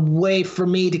 a way for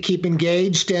me to keep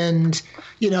engaged, and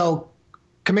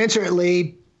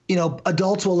commensurately,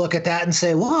 adults will look at that and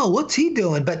say, "Whoa, what's he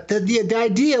doing?" But the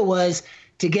idea was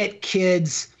to get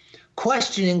kids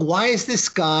questioning, why is this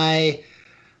guy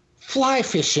fly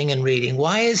fishing and reading?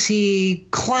 Why is he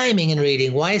climbing and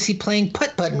reading? Why is he playing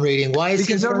putt-putt and reading? Why is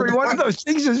because every one of those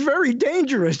things is very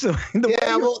dangerous. Well,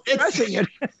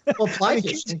 fly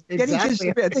fishing.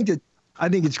 Exactly. I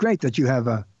think it's great that you have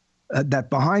that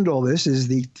behind all this is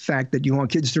the fact that you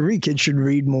want kids to read. Kids should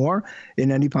read more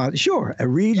in any part. Sure,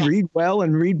 read well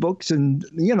and read books, and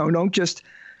don't just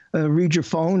read your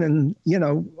phone and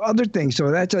other things. So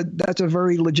that's a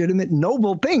very legitimate,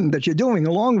 noble thing that you're doing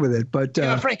along with it. But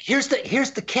Frank, here's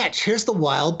the catch. Here's the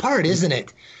wild part, isn't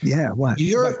it? Yeah. What?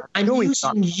 I'm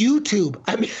using YouTube.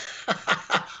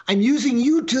 I'm using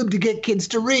YouTube to get kids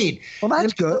to read. Well,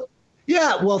 that's good.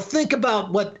 Yeah, well, think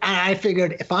about what I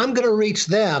figured. If I'm going to reach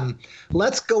them,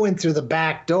 let's go in through the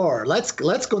back door. Let's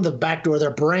go in the back door of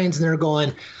their brains, and they're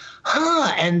going,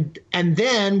 huh. And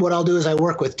then what I'll do is I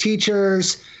work with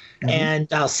teachers,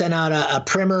 and I'll send out a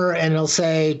primer, and it'll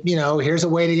say, here's a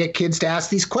way to get kids to ask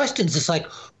these questions. It's like,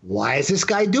 why is this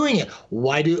guy doing it?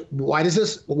 Why does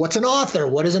this? What's an author?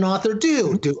 What does an author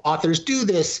do? Do authors do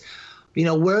this?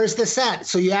 Where is this at?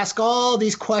 So you ask all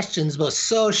these questions about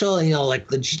social, like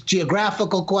the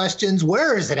geographical questions.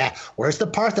 Where is it at? Where's the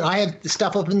Parthenon? I have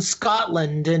stuff up in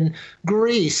Scotland and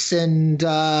Greece and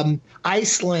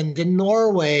Iceland and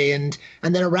Norway and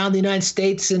then around the United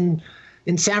States and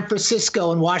in San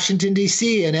Francisco and Washington,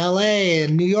 D.C. and L.A.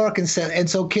 and New York. And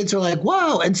so kids are like,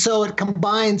 wow. And so it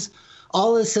combines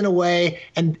all this in a way.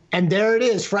 And there it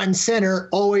is, front and center,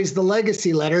 always the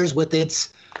legacy letters with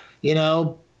its,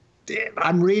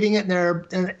 I'm reading it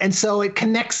and so it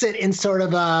connects it in sort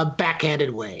of a backhanded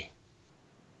way.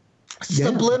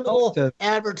 Subliminal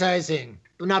advertising,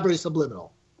 not very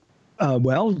subliminal.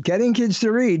 Well, getting kids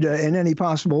to read in any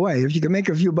possible way. If you can make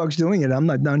a few bucks doing it,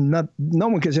 no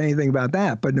one can say anything about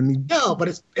that. But I mean, no, but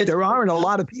it's there aren't a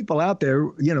lot of people out there,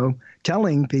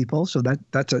 telling people. So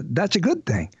that's a good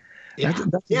thing. Yeah,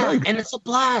 and it's a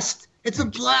blast. It's a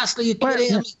blast. Are you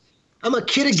kidding? I'm a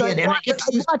kid again, and I get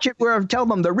to watch it where I tell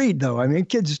them to read, though. I mean,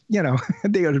 kids,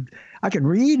 I can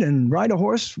read and ride a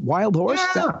horse, wild horse.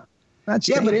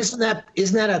 Yeah, but isn't that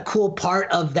a cool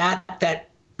part of that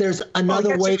there's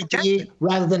another way to be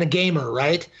rather than a gamer,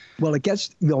 right? Well, it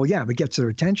gets their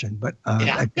attention, but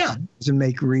it doesn't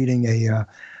make reading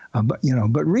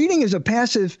but reading is a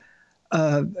passive.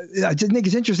 I just think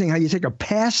it's interesting how you take a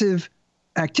passive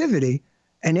activity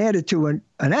and add it to an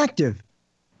active.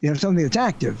 Something that's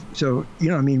active. So,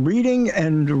 reading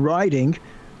and writing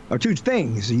are two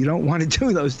things. You don't want to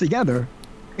do those together.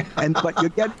 But you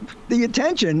get the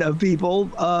attention of people,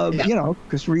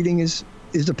 because reading is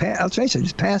let's face it,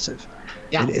 it's passive.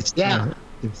 Yeah. It's the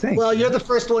thing. Well, you're the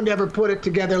first one to ever put it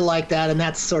together like that. And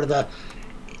that's sort of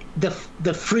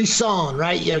the frisson,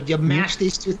 right? You mash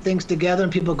these two things together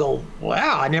and people go,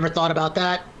 wow, I never thought about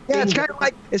that. Yeah, it's kind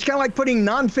of like putting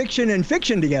nonfiction and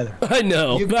fiction together. I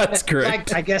know, that's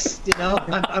correct. I guess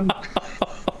I'm.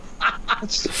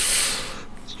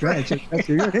 That's right.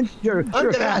 You're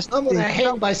I'm gonna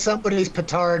hang by somebody's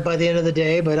petard by the end of the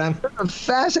day, but I'm a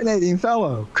fascinating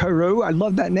fellow, Carew. I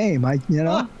love that name.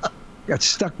 Got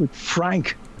stuck with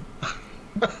Frank.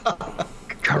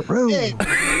 Carew.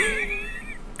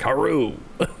 Carew.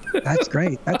 That's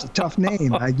great. That's a tough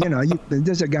name.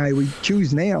 There's a guy who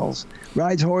chews nails,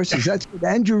 rides horses. That's good.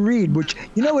 Andrew Reed, which,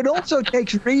 it also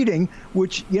takes reading,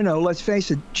 which, let's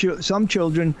face it, some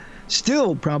children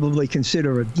still probably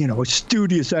consider a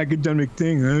studious academic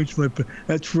thing.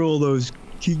 That's for all those,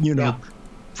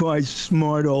 five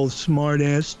smart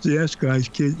ass guys,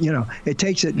 kids. It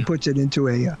takes it and puts it into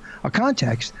a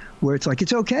context where it's like,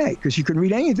 it's okay because you can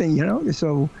read anything,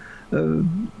 so.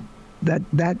 That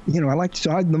I like.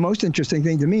 So the most interesting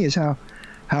thing to me is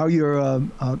how you're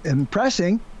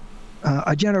impressing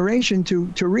a generation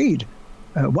to read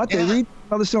what they read.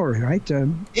 Tell the story, right?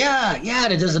 And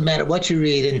it doesn't matter what you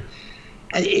read,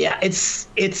 and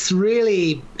it's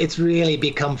really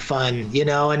become fun,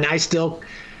 And I still,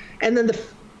 and then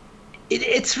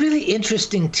it's really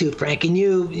interesting too, Frank. And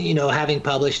you having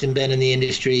published and been in the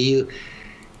industry,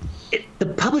 the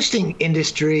publishing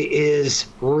industry is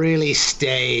really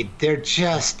staid. They're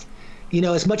just,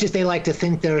 as much as they like to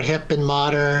think they're hip and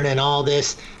modern and all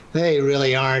this, they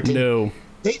really aren't. No.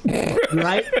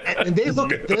 Right? And they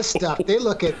look at this stuff. They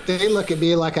look at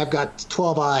me like I've got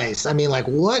 12 eyes. I mean, like,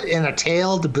 what in a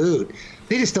tail to boot?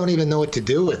 They just don't even know what to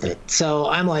do with it. So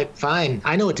I'm like, fine,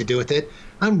 I know what to do with it.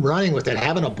 I'm running with it,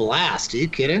 having a blast. Are you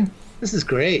kidding? This is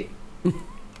great.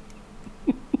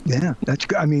 Yeah, that's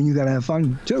good. I mean, you got to have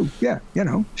fun too. Yeah,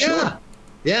 Sure.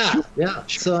 Yeah.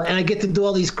 So, and I get to do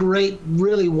all these great,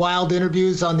 really wild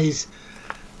interviews on these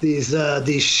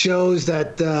shows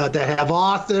that have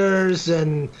authors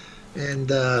and. I'm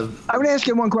going to ask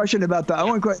you one question about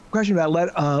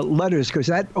letters, because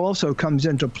that also comes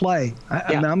into play.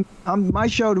 My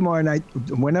show tomorrow night,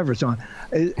 whenever it's on,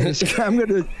 I'm going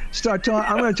to start talking.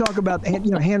 I'm going to talk about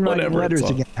handwriting letters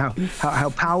again. How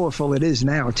powerful it is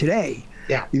now today.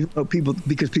 Yeah.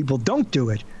 Because people don't do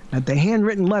it. That the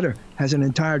handwritten letter has an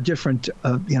entire different,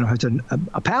 has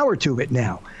a power to it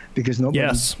now, because nobody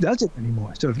does it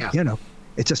anymore. So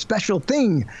it's a special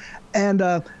thing, and.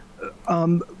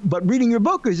 But reading your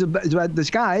book is about this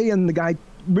guy, and the guy,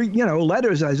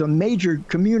 letters as a major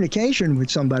communication with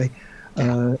somebody.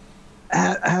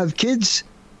 Have kids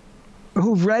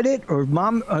who've read it, or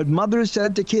mothers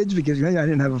said to kids, because I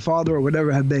didn't have a father or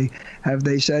whatever, have they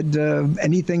said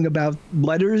anything about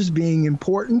letters being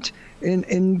important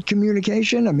in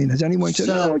communication? I mean, has anyone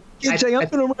said, kids say, I'm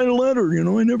going to write a letter,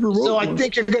 I never wrote one. So I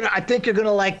think you're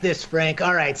gonna like this, Frank.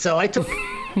 All right, so I took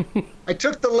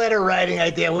the letter writing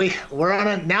idea. We're on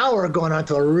it now. We're going on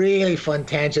to a really fun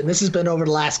tangent. This has been over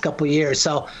the last couple of years.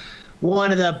 So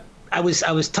I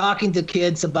was talking to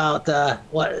kids about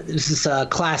this is a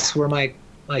class where my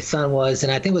son was,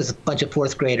 and I think it was a bunch of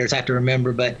fourth graders. I have to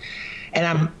remember,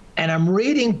 and I'm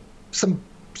reading some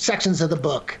sections of the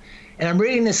book, and I'm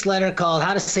reading this letter called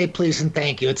 "How to Say Please and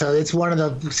Thank You." It's one of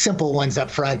the simple ones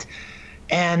up front.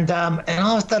 And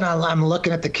all of a sudden, I'm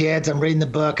looking at the kids, I'm reading the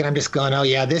book, and I'm just going, oh,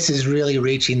 yeah, this is really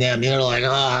reaching them. Like, oh,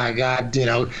 my God,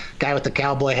 guy with the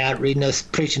cowboy hat reading us,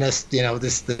 preaching us,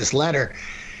 this letter.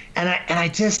 And I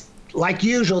just, like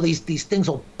usual, these things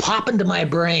will pop into my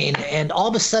brain. And all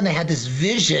of a sudden, I had this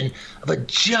vision of a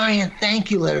giant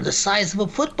thank you letter the size of a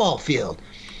football field.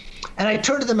 And I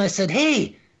turned to them, I said,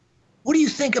 hey, what do you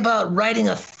think about writing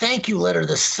a thank you letter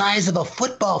the size of a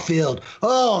football field?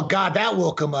 Oh, God, that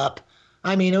woke them up.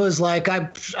 I mean, it was like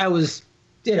I was,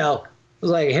 it was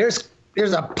like, here's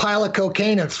a pile of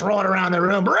cocaine and throw it around the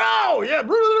room. Bro, yeah,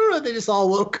 they just all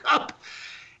woke up.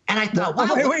 And I thought, wow.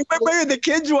 Wait a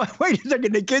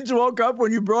second. The kids woke up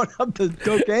when you brought up the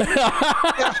cocaine?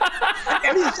 What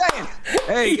are you saying?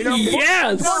 Hey,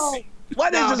 yes.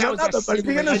 What is this?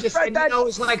 It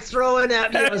was like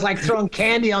throwing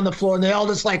candy on the floor, and they all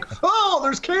just like, oh,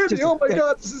 there's candy. Oh my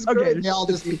God, this is great. And they all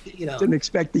just, Didn't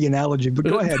expect the analogy, but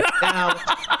go ahead. Now,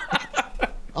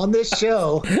 on this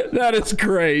show, that is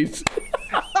great.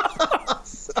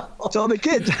 So the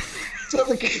kids. So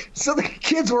the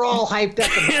kids were all hyped up.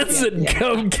 Kids and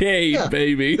cocaine,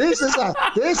 baby. This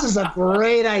is a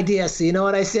great idea. So you know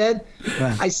what I said?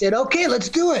 Wow. I said, okay, let's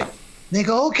do it. And they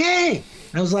go, okay.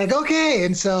 I was like, okay.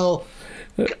 And so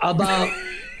I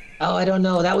don't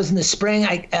know. That was in the spring.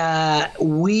 I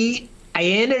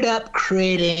ended up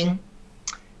creating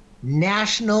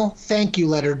National Thank You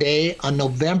Letter Day on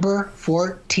November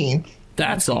 14th.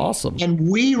 That's awesome. And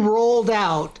we rolled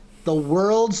out the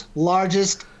world's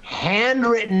largest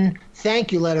handwritten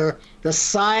thank you letter, the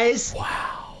size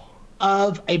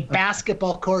of a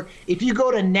basketball court. If you go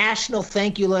to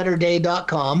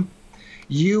nationalthankyouletterday.com,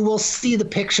 you will see the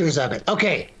pictures of it.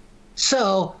 Okay,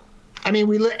 so I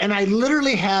mean, I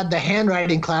literally had the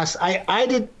handwriting class.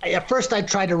 At first I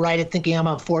tried to write it thinking I'm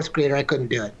a fourth grader. I couldn't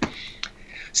do it.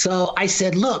 So I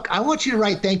said, look, I want you to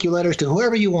write thank you letters to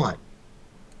whoever you want.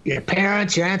 Your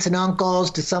parents, your aunts and uncles,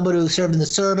 to somebody who served in the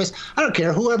service. I don't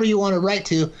care, whoever you want to write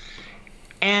to.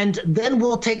 And then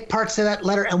we'll take parts of that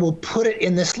letter and we'll put it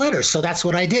in this letter. So that's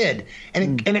what I did.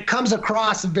 And it comes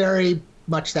across very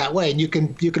much that way. And you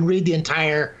can read the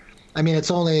entire, I mean, it's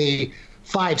only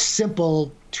 5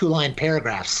 simple 2-line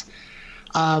paragraphs.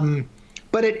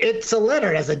 But it's a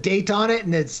letter. It has a date on it,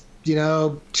 and it's,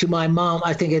 to my mom.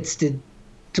 I think it's to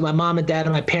my mom and dad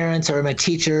and my parents or my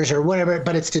teachers or whatever,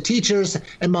 but it's to teachers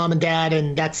and mom and dad,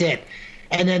 and that's it.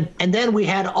 And then we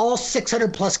had all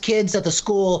 600 plus kids at the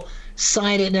school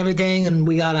sign it and everything, and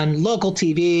we got on local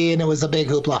TV, and it was a big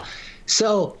hoopla.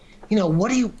 So,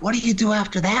 what do you do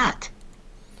after that?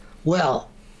 Well,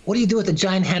 what do you do with a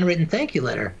giant handwritten thank you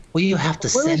letter? Well, you have to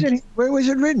send it. Where was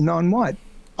it written? On what?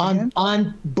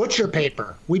 On butcher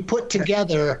paper. We put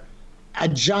together a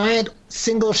giant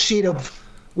single sheet of.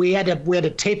 We had to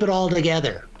tape it all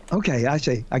together. Okay, I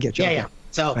see. I get you. Yeah.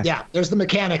 So there's the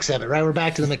mechanics of it, right? We're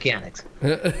back to the mechanics.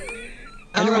 All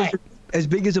right. As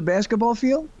big as a basketball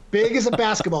field? Big as a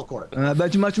basketball court.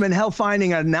 But you must have been help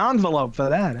finding an envelope for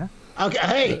that, huh? Okay.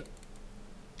 Hey,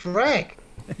 Frank,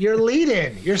 you're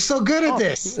leading. You're so good at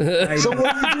this. So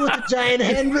what do you do with the giant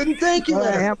handwritten thank you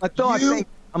letter? I have a thought.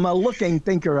 I'm a looking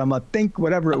thinker. I'm a think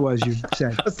whatever it was you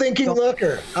said. A thinking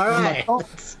looker. All right.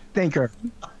 Thinker.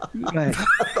 Right.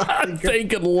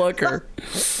 Thinking looker.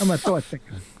 I'm a thought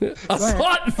thinker. A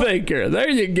thought thinker. There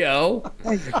you go.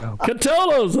 There you go.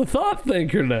 Catolo's a thought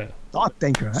thinker now. Thought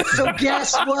thinker. So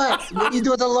guess what? When you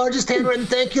do the largest handwritten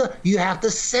thank you, you have to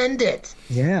send it.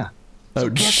 Yeah. Oh,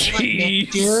 Guess what, jeez.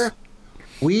 next year,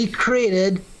 we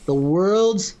created the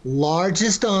world's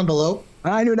largest envelope.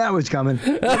 I knew that was coming.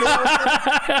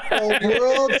 The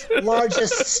world's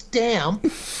largest stamp.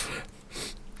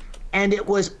 And it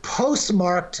was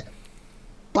postmarked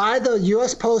by the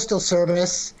U.S. Postal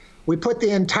Service. We put the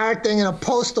entire thing in a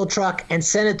postal truck and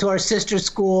sent it to our sister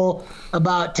school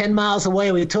about 10 miles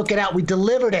away. We took it out. We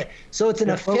delivered it. So it's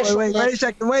an official. Wait a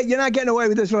second. Wait, you're not getting away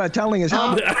with this without telling us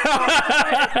how much.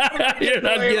 You're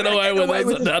not getting away with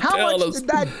this without How telling much us. did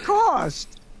that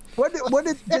cost?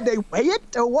 Did they weigh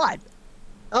it or what?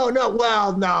 Oh no!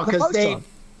 Well, no, because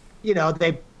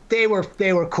they were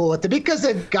cool with it because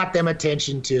it got them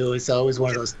attention too. So it was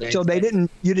one of those things. So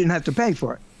you didn't have to pay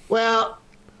for it. Well,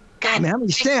 God, I mean, how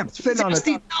many stamps fit on it?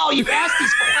 No, you've asked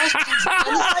these questions. No,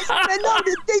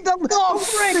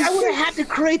 Frank, I would have had to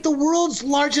create the world's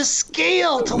largest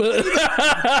scale to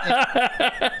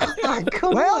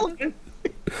Come on.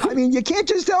 I mean, you can't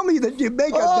just tell me that you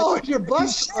make you're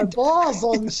busting my balls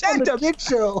on the Kick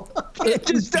Show. You can't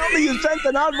just tell me you sent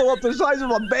an envelope the size of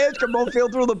a basketball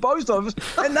field through the post office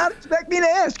and not expect me to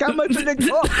ask how much did it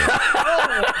cost. Oh,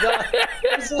 my God.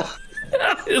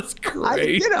 That is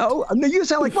great. You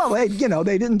sound like, well, hey,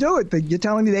 they didn't do it. You're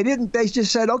telling me they didn't. They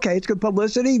just said, okay, it's good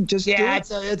publicity. Just do it.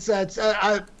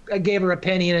 I gave her a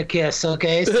penny and a kiss.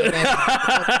 Okay, so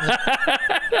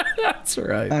that's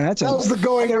right. That was the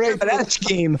going rate for that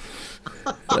scheme.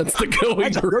 That's the going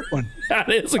rate. That's a good one.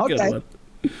 That is a good one.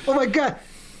 Oh my God!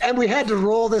 And we had to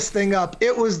roll this thing up.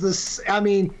 It was this. I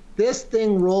mean, this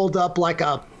thing rolled up like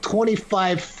a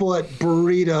 25-foot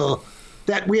burrito.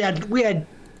 That we had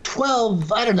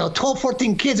 12,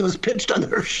 14 kids. It was pitched on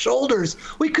their shoulders.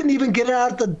 We couldn't even get it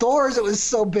out the doors. It was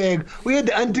so big. We had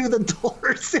to undo the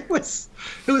doors. It was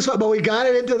fun. But we got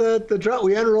it into the truck.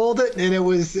 We unrolled it, and it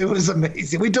was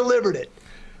amazing. We delivered it.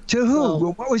 To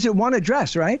who? What was it? One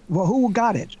address, right? Well, who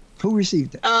got it? Who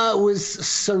received it? It was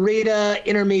Sarita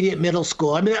Intermediate Middle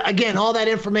School. I mean, again, all that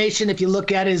information, if you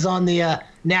look at it, is on the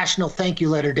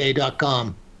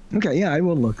nationalthankyouletterday.com. Okay, yeah, I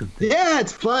will look at it. Yeah,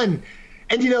 it's fun.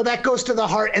 And that goes to the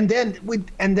heart. And then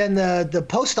the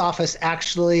post office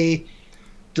actually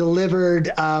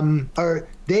delivered, or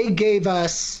they gave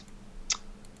us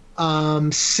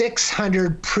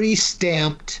 600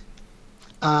 pre-stamped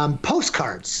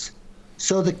postcards,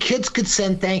 so the kids could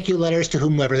send thank you letters to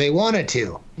whomever they wanted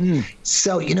to.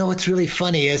 So what's really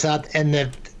funny is, and the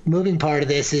moving part of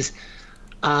this is,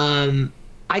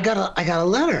 I got a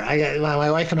letter. My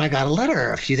wife and I got a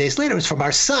letter a few days later. It was from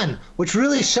our son, which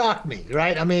really shocked me,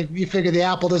 right? I mean, you figure the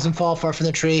apple doesn't fall far from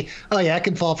the tree. Oh, yeah, it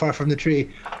can fall far from the tree.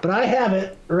 But I have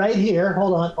it right here.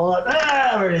 Hold on.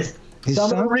 There it is. So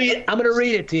I'm going to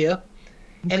read it to you. Okay.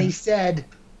 And he said,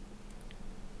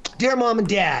 "Dear Mom and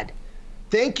Dad,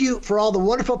 thank you for all the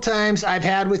wonderful times I've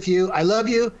had with you. I love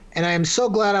you, and I am so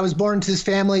glad I was born into this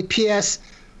family. P.S.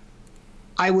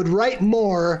 I would write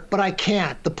more, but I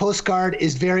can't. The postcard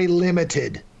is very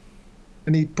limited."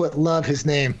 And he put "love" his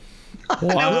name. Wow.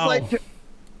 And I was like,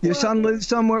 your son lives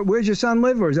somewhere. Where's your son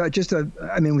live? Or is that just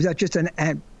was that just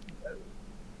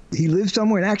he lives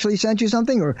somewhere and actually sent you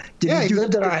something? Or he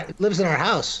lives in our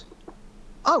house.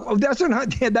 Oh, that's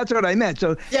what I meant.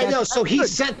 So so he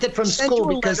sent it from school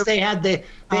because they had the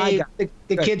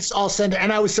kids all send it.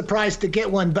 And I was surprised to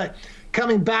get one. But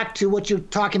coming back to what you're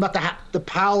talking about, the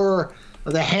power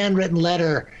of the handwritten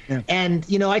letter. Yeah. And,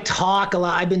 I talk a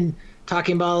lot. I've been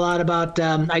talking a lot about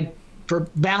for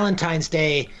Valentine's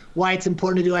Day, why it's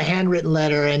important to do a handwritten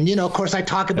letter. And, of course, I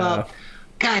talk about,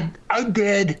 God, I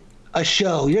did a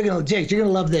show. Jake, you're going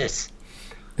to love this.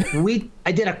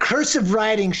 I did a cursive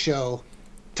writing show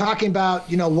talking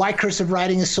about, why cursive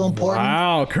writing is so important.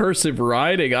 Wow, cursive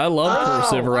writing. I love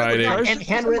cursive writing. And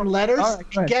handwritten letters.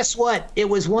 Right. Guess what? It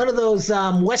was one of those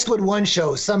Westwood One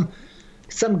shows. Some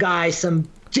guy, some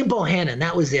Jimbo Hannon.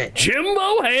 That was it.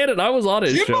 Jimbo Hannon. I was on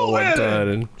his show one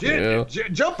time.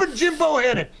 Jumping Jimbo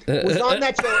Hannon was on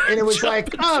that show, and it was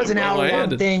like, it was an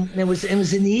hour-long thing, and it was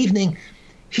in the evening.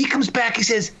 He comes back. He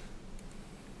says,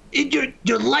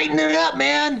 "You're lighting it up,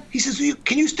 man." He says,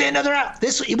 "Can you stay another hour?"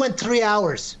 He went 3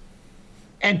 hours,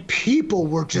 and people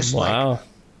were just like,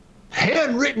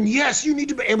 handwritten, yes, you need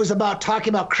to be. It was about talking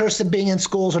about cursive being in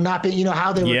schools or not being,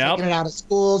 how they were taking it out of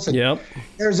schools. And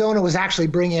Arizona was actually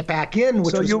bringing it back in.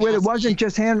 Which it wasn't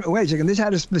just hand. Wait a second. This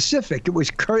had a specific. It was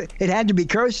it had to be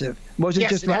cursive. Wasn't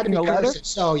just writing a letter.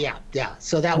 So yeah.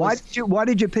 So that why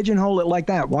did you pigeonhole it like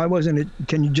that? Why wasn't it?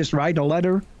 Can you just write a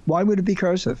letter? Why would it be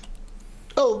cursive?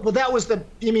 Oh, well, that was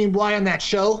you mean why on that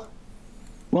show?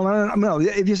 Well, no.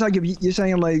 If you're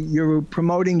saying like you're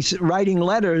promoting writing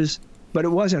letters. But it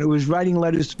wasn't. It was writing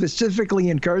letters specifically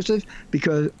in cursive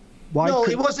because why? No,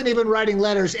 it wasn't even writing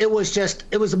letters. It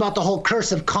was about the whole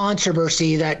cursive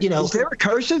controversy that, Is there a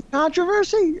cursive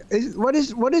controversy? What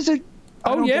is it?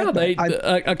 Oh yeah,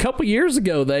 a couple years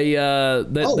ago they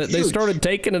started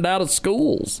taking it out of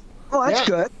schools. Oh, that's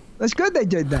good. That's good they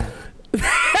did that.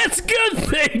 That's good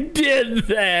they did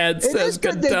that, says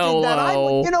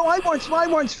Cotello. I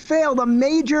once failed a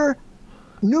major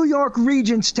New York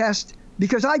Regents test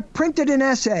because I printed an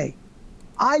essay.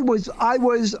 I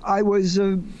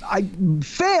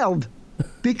failed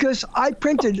because I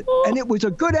printed, and it was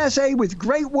a good essay with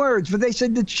great words, but they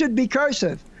said it should be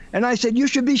cursive. And I said, you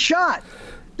should be shot.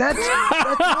 That's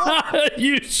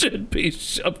you should be.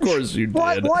 Of course you did.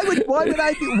 Why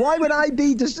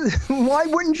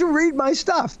wouldn't you read my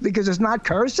stuff? Because it's not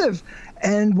cursive.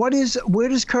 And where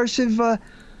does cursive,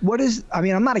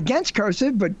 I'm not against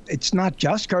cursive, but it's not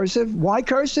just cursive. Why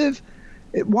cursive?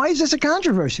 Why is this a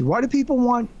controversy? Why do people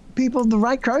want people to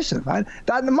write cursive?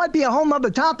 That might be a whole nother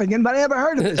topic, but I never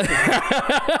heard of this.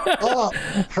 Oh,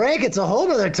 Frank, it's a whole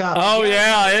other topic. Oh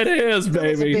yeah, it is,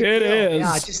 baby. It is.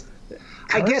 Yeah,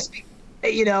 I guess,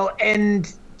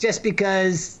 and just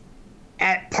because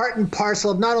at part and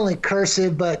parcel of not only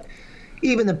cursive, but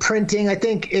even the printing, I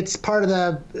think it's part of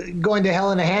the going to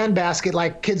hell in a handbasket.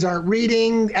 Like kids aren't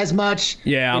reading as much.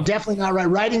 Yeah. They're definitely not right.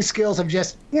 Writing skills have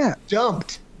just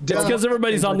jumped. It's because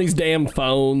everybody's on these damn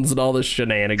phones and all this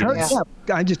shenanigans.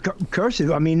 I just cursive.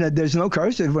 There's no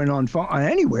cursive on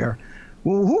anywhere.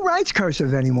 Well, who writes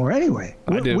cursive anymore anyway?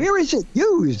 I do. Where is it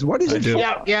used? What is it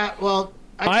for? Yeah. Well,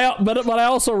 but I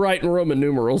also write in Roman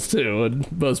numerals too,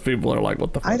 and most people are like,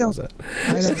 "What the fuck is that?"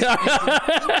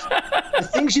 The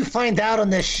things you find out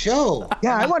on this show.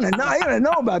 Yeah, I want to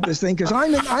know about this thing because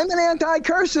I'm an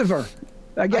anti-cursiver.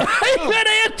 I'm an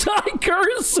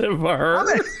anti-cursiver. I'm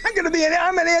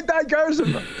an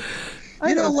anti-cursiver.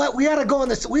 You know what? We ought to go on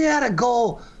this. We ought to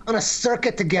go on a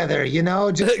circuit together.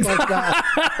 Just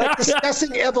like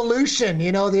discussing evolution.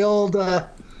 The old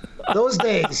those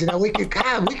days. We could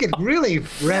really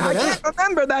rev it up. I can't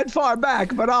remember that far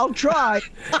back, but I'll try.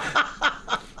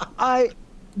 Why?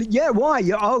 We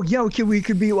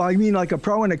could be. Well, you mean like a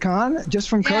pro and a con, just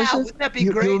from cursive? Wouldn't that be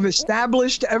great? You've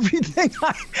established everything.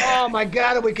 Oh my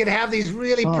God! And we could have these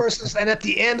really personal, and at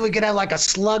the end we could have like a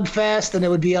slugfest, and it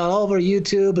would be all over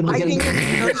YouTube. And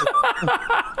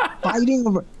fighting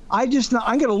over. I'm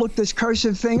gonna look this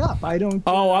cursive thing up. I don't.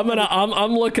 Oh,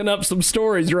 I'm looking up some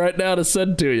stories right now to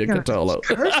send to you, Cotello.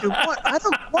 Cursive.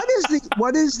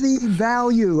 What is the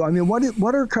value?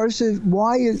 What are cursive?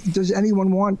 Why does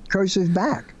anyone want cursive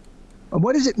back?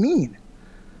 What does it mean?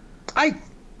 I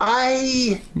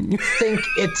think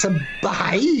it's a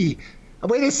buy.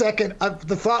 Wait a second.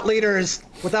 The thought leader is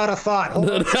without a thought.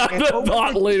 The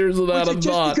thought leader's without a thought.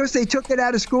 Just because they took it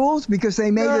out of schools? Because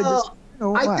they made it.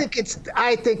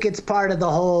 I think it's part of the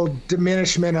whole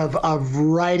diminishment of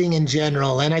writing in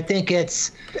general, and I think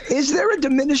it's. Is there a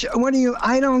diminishment?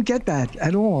 I don't get that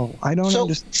at all. I don't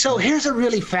understand. So here's a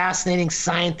really fascinating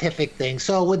scientific thing.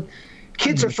 So when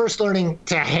kids are first learning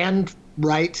to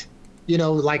handwrite,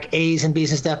 like A's and B's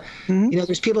and stuff,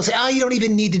 there's people say, you don't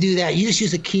even need to do that. You just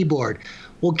use a keyboard.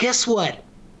 Well, guess what?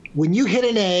 When you hit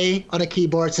an A on a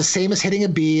keyboard, it's the same as hitting a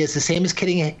B. It's the same as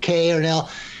hitting a K or an L.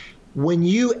 When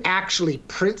you actually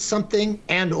print something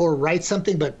and or write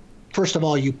something, but first of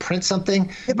all, you print something.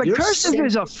 Yeah, but cursive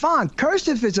is a font.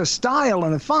 Cursive is a style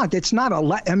and a font. It's not the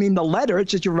letter.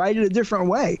 It's just you write it a different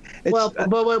way. Wait.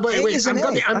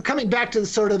 I'm coming back to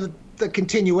the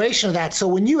continuation of that. So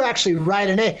when you actually write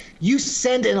an A, you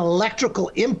send an electrical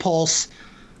impulse,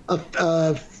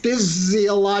 a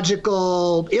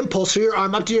physiological impulse through your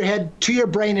arm up to your head to your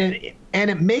brain, and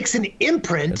it makes an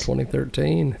imprint.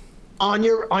 2013. On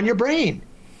your brain,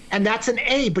 and that's an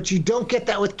A, but you don't get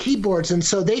that with keyboards, and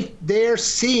so they're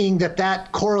seeing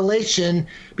that correlation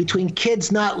between kids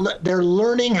they're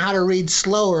learning how to read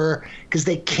slower because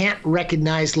they can't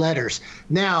recognize letters.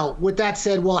 Now, with that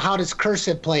said, well, how does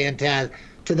cursive play into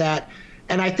that?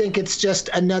 And I think it's just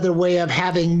another way of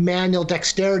having manual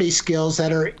dexterity skills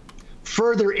that are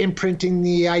further imprinting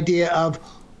the idea of,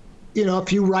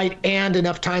 if you write "and"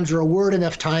 enough times or a word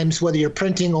enough times, whether you're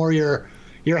printing or you're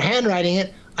handwriting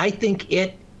it, I think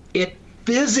it it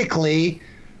physically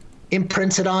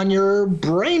imprints it on your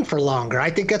brain for longer. I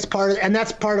think that's part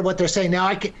of what they're saying.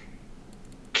 Now,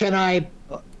 can I?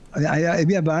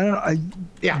 Yeah, but I don't.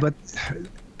 Yeah, but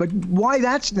why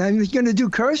that's? If you're going to do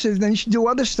cursive, then you should do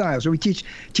other styles. Or we teach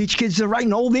kids to write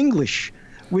in Old English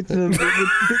with the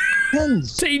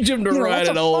pens. Teach them to write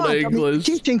in Old English.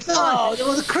 Teaching font.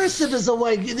 No, the cursive is a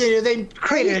way they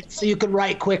created it so you could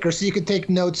write quicker, so you could take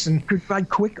notes and write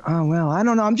quick. Oh well, I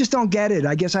don't know. I just don't get it.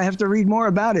 I guess I have to read more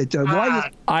about it.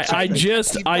 I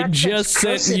just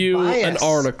sent you an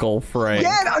article, Frank.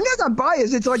 Yeah, I'm not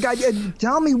biased. It's like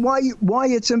tell me why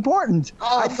it's important.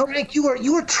 Oh, Frank, you were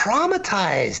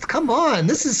traumatized. Come on,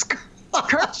 this is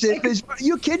cursive. Are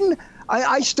you kidding?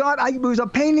 It was a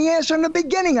pain in the ass from the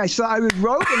beginning. I wrote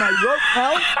well,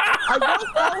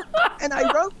 and I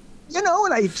wrote, and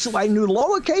I knew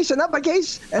lowercase and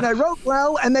uppercase, and I wrote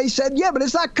well, and they said, yeah, but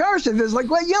it's not cursive. It's like,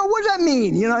 well, what does that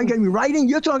mean? I can be writing.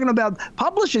 You're talking about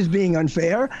publishers being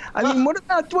unfair. I mean, what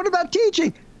about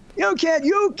teaching?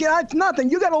 It's nothing.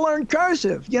 You got to learn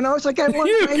cursive. It's like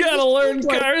you got to learn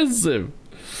cursive.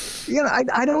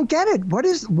 I don't get it.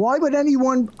 Why would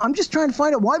anyone? I'm just trying to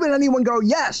find out why would anyone go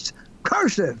yes.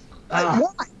 Cursive. Why?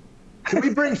 Can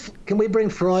we bring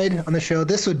Freud on the show?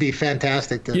 This would be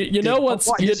fantastic. You know what's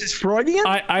this is Freudian?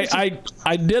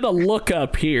 I did a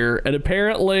lookup here, and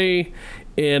apparently,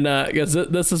 because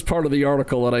this is part of the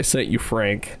article that I sent you,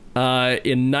 Frank.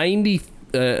 In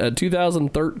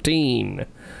 2013,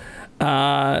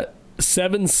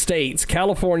 7 states: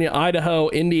 California, Idaho,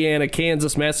 Indiana,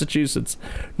 Kansas, Massachusetts,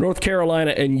 North Carolina,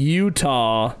 and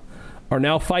Utah are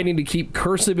now fighting to keep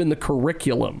cursive in the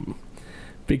curriculum,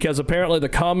 because apparently the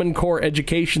Common Core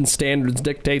education standards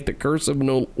dictate that cursive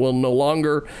will no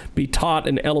longer be taught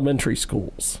in elementary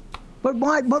schools. But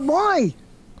why?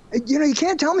 You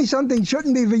can't tell me something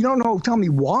shouldn't be if you don't know. Tell me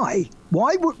why.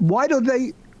 Why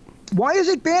is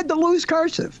it bad to lose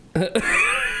cursive?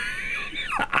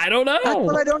 I don't know. That's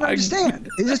what I don't understand.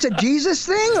 Is this a Jesus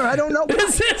thing, or I don't know?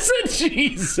 Is this a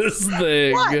Jesus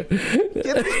thing? What?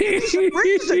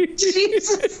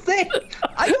 Jesus thing.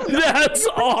 I don't know. That's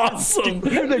awesome.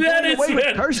 That is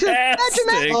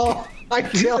fantastic. Oh,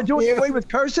 you're doing away with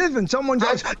cursive, and someone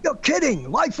goes, "You're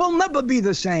kidding. Life will never be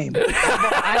the same." What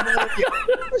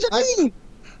does it mean?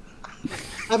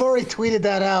 I've already tweeted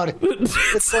that out.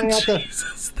 It's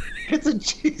a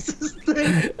Jesus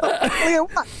thing.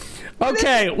 What?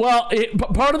 Okay, well,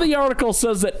 part of the article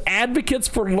says that advocates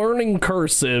for learning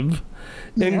cursive,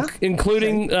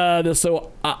 including this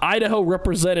Idaho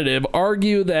representative,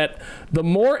 argue that the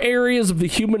more areas of the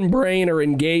human brain are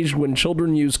engaged when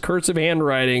children use cursive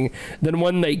handwriting than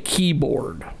when they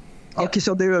keyboard. Okay,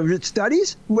 so there are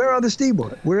studies? Where are the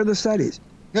studies?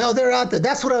 No, they're out there.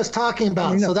 That's what I was talking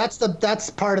about. So that's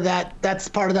part of that. That's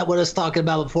part of that what I was talking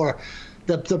about before.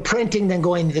 The printing, then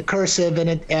going to the cursive, and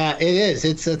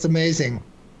it's amazing.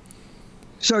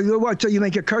 So you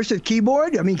make a cursive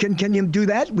keyboard? I mean, can you do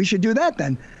that? We should do that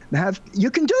then.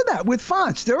 You can do that with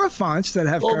fonts. There are fonts that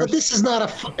have. Well, cursive. But this is not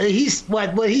he's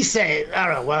what he's saying. I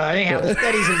don't know. Well, anyhow, the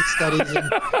studies and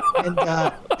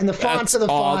the fonts That's are the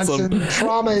fonts, awesome. and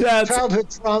trauma, childhood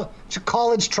trauma,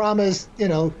 college trauma is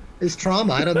is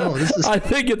trauma. I don't know. I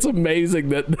think it's amazing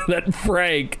that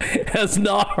Frank has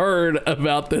not heard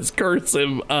about this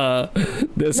cursive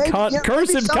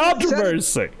cursive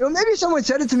controversy. Maybe someone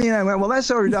said it to me and I went, well,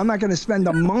 that's already, I'm not going to spend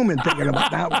a moment thinking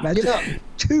about that one. That's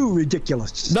too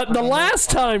ridiculous. The last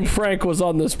time Frank was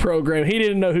on this program, he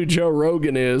didn't know who Joe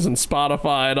Rogan is and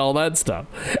Spotify and all that stuff.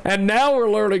 And now we're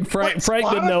learning Frank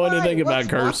didn't know anything about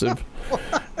cursive.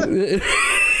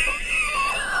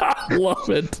 I love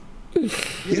it. I'm a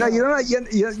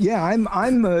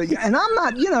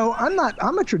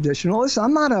traditionalist.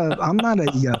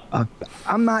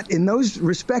 I'm not in those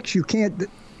respects. You can't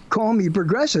call me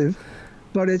progressive,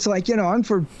 but it's like, I'm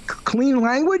for clean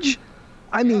language.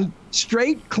 I mean,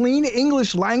 straight, clean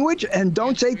English language, and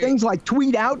don't say things like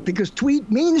tweet out, because tweet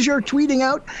means you're tweeting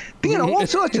out, all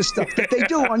sorts of stuff that they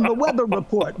do on the weather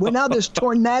report, where now there's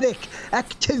tornadic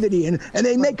activity, and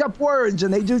they make up words,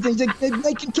 and they do things that they're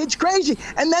making kids crazy.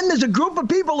 And then there's a group of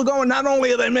people who go, not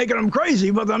only are they making them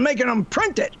crazy, but they're making them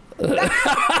print it.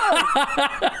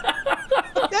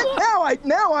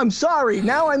 Now I'm sorry.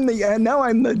 Now I'm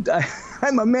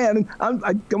a man. I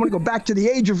want to go back to the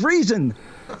age of reason.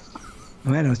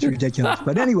 I know it's ridiculous,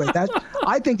 but anyway,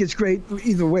 I think it's great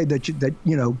either way that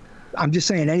I'm just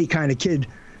saying any kid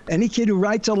who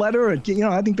writes a letter, I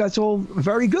think that's all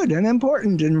very good and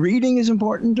important, and reading is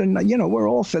important, and we're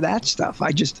all for that stuff.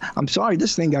 I'm sorry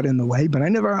this thing got in the way, but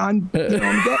I'm a guest.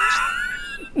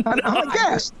 I'm a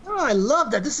guest. I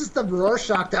love that. This is the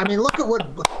Rorschach. I mean, look at what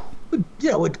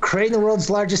with creating the world's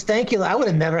largest thank you, I would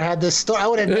have never had this story. I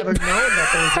would have never known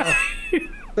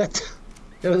that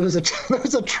there was a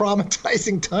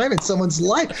traumatizing time in someone's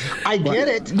life. I get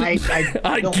it. I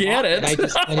get it. I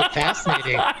just find it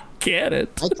fascinating. Get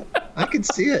it. I can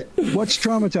see it. What's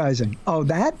traumatizing? Oh,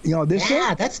 that? This?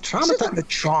 Yeah, that's traumatizing. This isn't a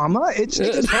trauma. It's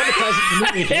traumatizing to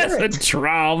me to hear It's a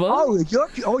trauma.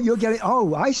 You're getting.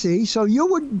 Oh, I see. So you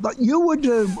would what?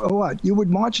 You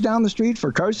would march down the street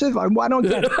for cursive? I don't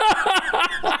get it.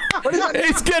 What is that?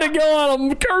 He's gonna go on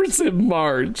a cursive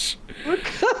march.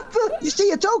 You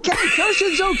see, it's okay.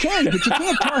 Cursive's okay, but you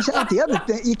can't toss out the other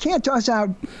thing. You can't toss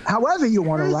out however you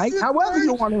want to write. However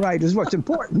you want to write is what's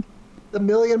important. The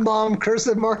Million Bomb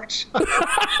Cursive March.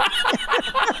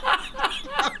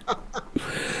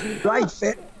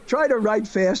 Try to write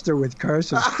faster with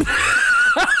cursive.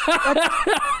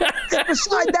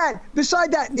 Beside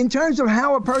that, in terms of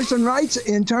how a person writes,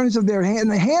 in terms of their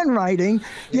handwriting,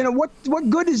 what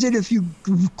good is it if you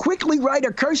quickly write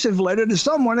a cursive letter to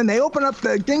someone and they open up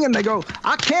the thing and they go,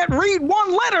 I can't read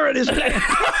one letter of this thing.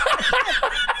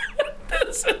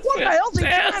 What the hell's he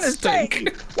trying to say?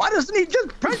 Why doesn't he just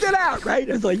print it out, right?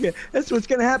 It's like, that's what's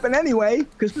going to happen anyway,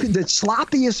 because the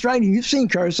sloppiest writing. You've seen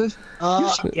cursive.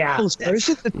 Cursive.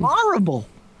 It's horrible.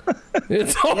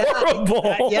 It's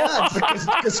horrible. Yeah,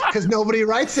 because nobody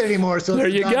writes anymore. So there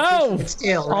you go. It's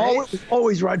stale, right?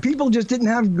 Always right. People just didn't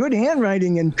have good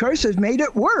handwriting, and cursive made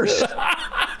it worse.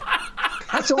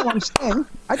 That's all I'm saying.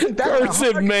 I think that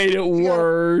cursive made it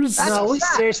worse. No, we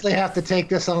seriously have to take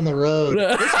this on the road.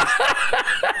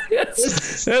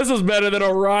 This is better than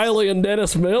O'Reilly and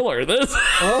Dennis Miller. This is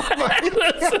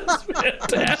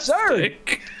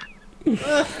fantastic. I'm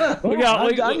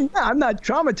not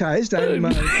traumatized.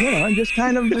 I'm just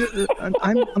kind of.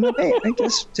 I'm amazed. I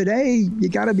guess today you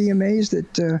got to be amazed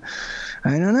that.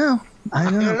 I don't know.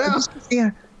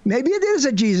 Maybe it is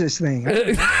a Jesus thing.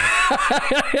 I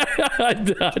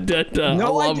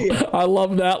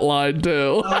love that line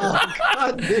too. Oh,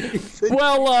 God,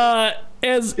 well,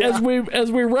 as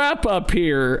we wrap up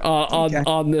here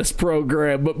on this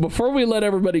program, but before we let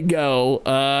everybody go,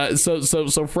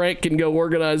 so Frank can go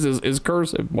organize his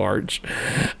cursive march.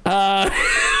 I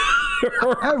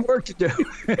have work to do.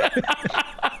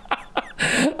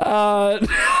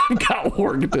 Got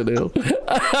work to do.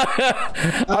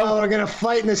 We're gonna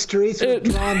fight in the streets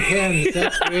with drawn pens.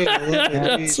 That's great.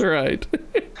 That's right.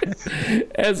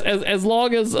 As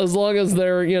long as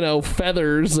they're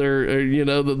feathers or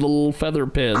the little feather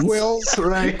pins. Quills,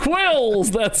 right?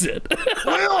 Quills. That's it.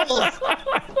 Quills.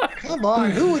 Come on,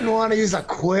 who wouldn't want to use a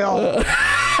quill?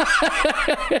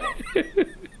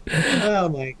 Oh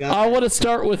my God! I want to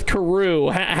start with Carew.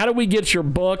 How do we get your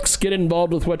books? Get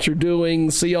involved with what you're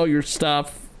doing. See all your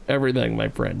stuff. Everything, my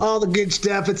friend. All the good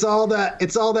stuff. It's all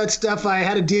that stuff. I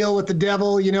had to deal with the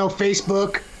devil.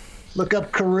 Facebook. Look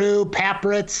up Carew,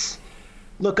 Papritz.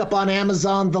 Look up on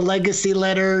Amazon The Legacy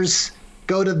Letters.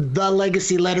 Go to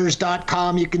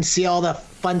thelegacyletters.com. You can see all the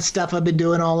fun stuff I've been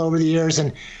doing all over the years,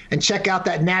 and check out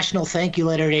that National Thank You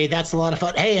Letter Day. That's a lot of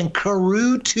fun. Hey, and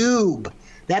Carew Tube.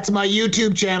 That's my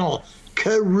YouTube channel,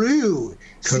 Carew.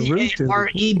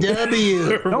 C-A-R-E-W.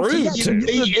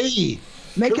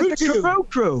 Make it the Carew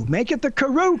Crew. Make it the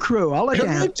Carew Crew. I'll let you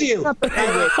have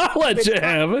it. I'll let you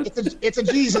have it. It's a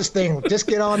Jesus thing. Just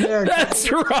get on there.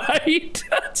 That's right.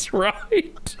 That's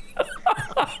right.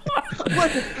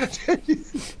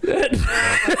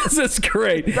 This is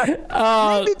great. Maybe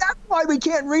that's why we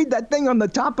can't read that thing on the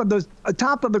top of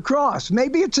the cross.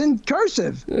 Maybe it's in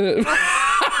cursive. Maybe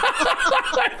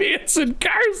it's in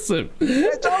cursive.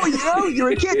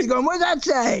 You're a kid. You're going, what does that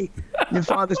say? Your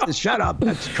father says, "Shut up.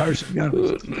 That's cursive."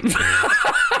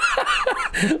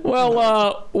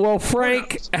 Well,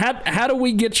 Frank, how do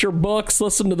we get your books?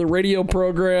 Listen to the radio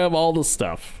program, all the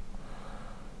stuff.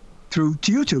 Through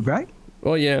to YouTube, right?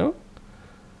 Oh yeah.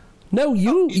 No,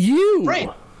 you.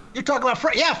 Frank. You're talking about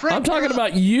Frank. Yeah, Frank. I'm talking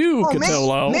about you,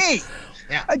 Catolo. Me.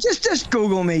 Yeah. Just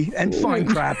Google me and find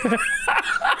crap.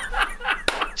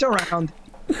 It's around.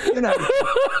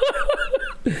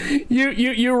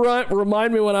 You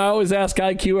remind me when I always ask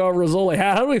IQ El Rizzoli,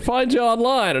 how do we find you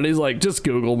online? And he's like, just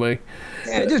Google me.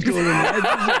 Yeah, just Google me.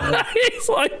 He's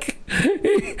like,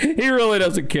 he really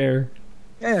doesn't care.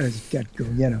 Yeah, That's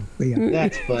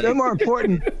funny. They're more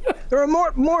important. There are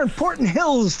more important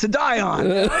hills to die on.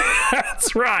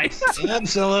 That's right.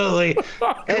 Absolutely.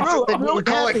 We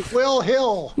call it Quill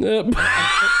Hill.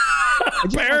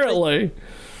 Apparently.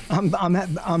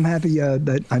 I'm happy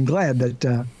that I'm glad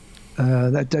that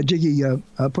Jiggy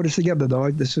put us together,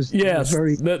 though. This was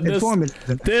very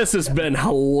informative. This has been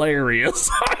hilarious.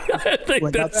 I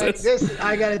think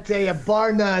I got to tell you,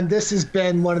 bar none, this has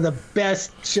been one of the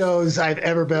best shows I've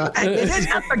ever been on. And you didn't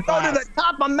have to go to the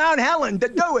top of Mount Helen to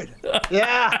do it.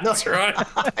 Yeah. That's right.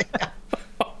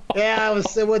 Yeah,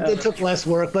 it took less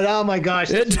work, but oh my gosh.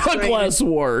 It took less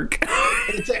work.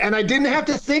 And I didn't have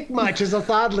to think much as a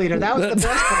thought leader. That was the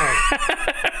best part.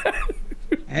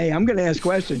 Hey, I'm going to ask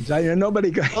questions.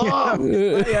 Nobody.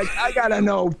 I got to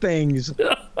know things.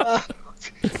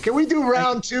 Can we do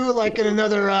round 2 like in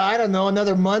another,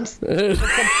 another month? We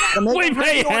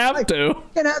may have to. I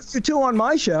can have you 2 on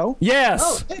my show.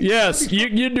 Yes, yes.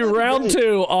 You do round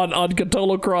 2 on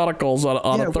Catolo Chronicles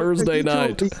on a Thursday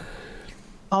night.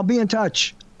 I'll be in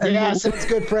touch. Yeah, sounds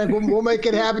good, Frank. We'll make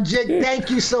it happen. Jake, thank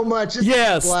you so much.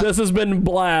 This has been a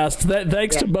blast.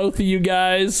 Thanks to both of you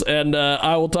guys, and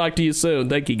I will talk to you soon.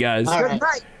 Thank you, guys. All right. Good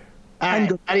night. All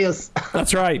right. Adios.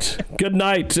 That's right. Good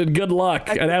night and good luck,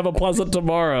 and have a pleasant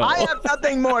tomorrow. I have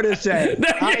nothing more to say.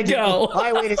 There you go.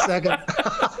 Wait a second.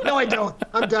 No, I don't.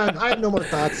 I'm done. I have no more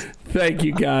thoughts. Thank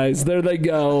you, guys. There they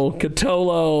go.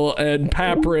 Catolo and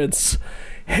Papritz.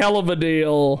 Hell of a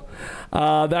deal.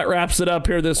 That wraps it up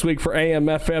here this week for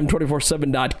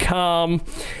AMFM247.com.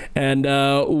 And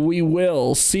we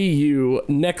will see you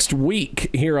next week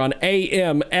here on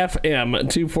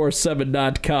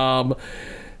AMFM247.com.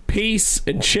 Peace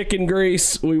and chicken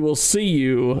grease. We will see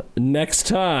you next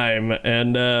time.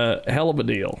 And hell of a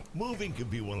deal. Moving can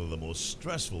be one of the most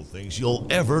stressful things you'll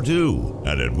ever do.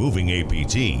 And at Moving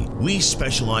APT, we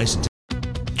specialize in...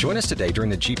 Join us today during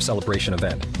the Jeep Celebration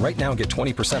event. Right now, get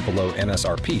 20% below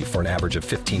MSRP for an average of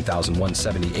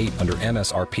 $15,178 under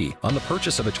MSRP on the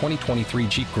purchase of a 2023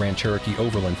 Jeep Grand Cherokee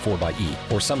Overland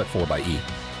 4xE or Summit 4xE.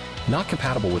 Not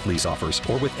compatible with lease offers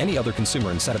or with any other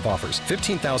consumer incentive offers.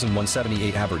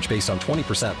 $15,178 average based on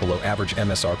 20% below average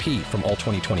MSRP from all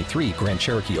 2023 Grand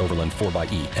Cherokee Overland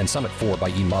 4xE and Summit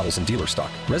 4xE models in dealer stock.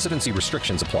 Residency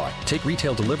restrictions apply. Take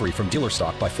retail delivery from dealer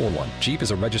stock by 4/1. Jeep is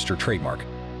a registered trademark.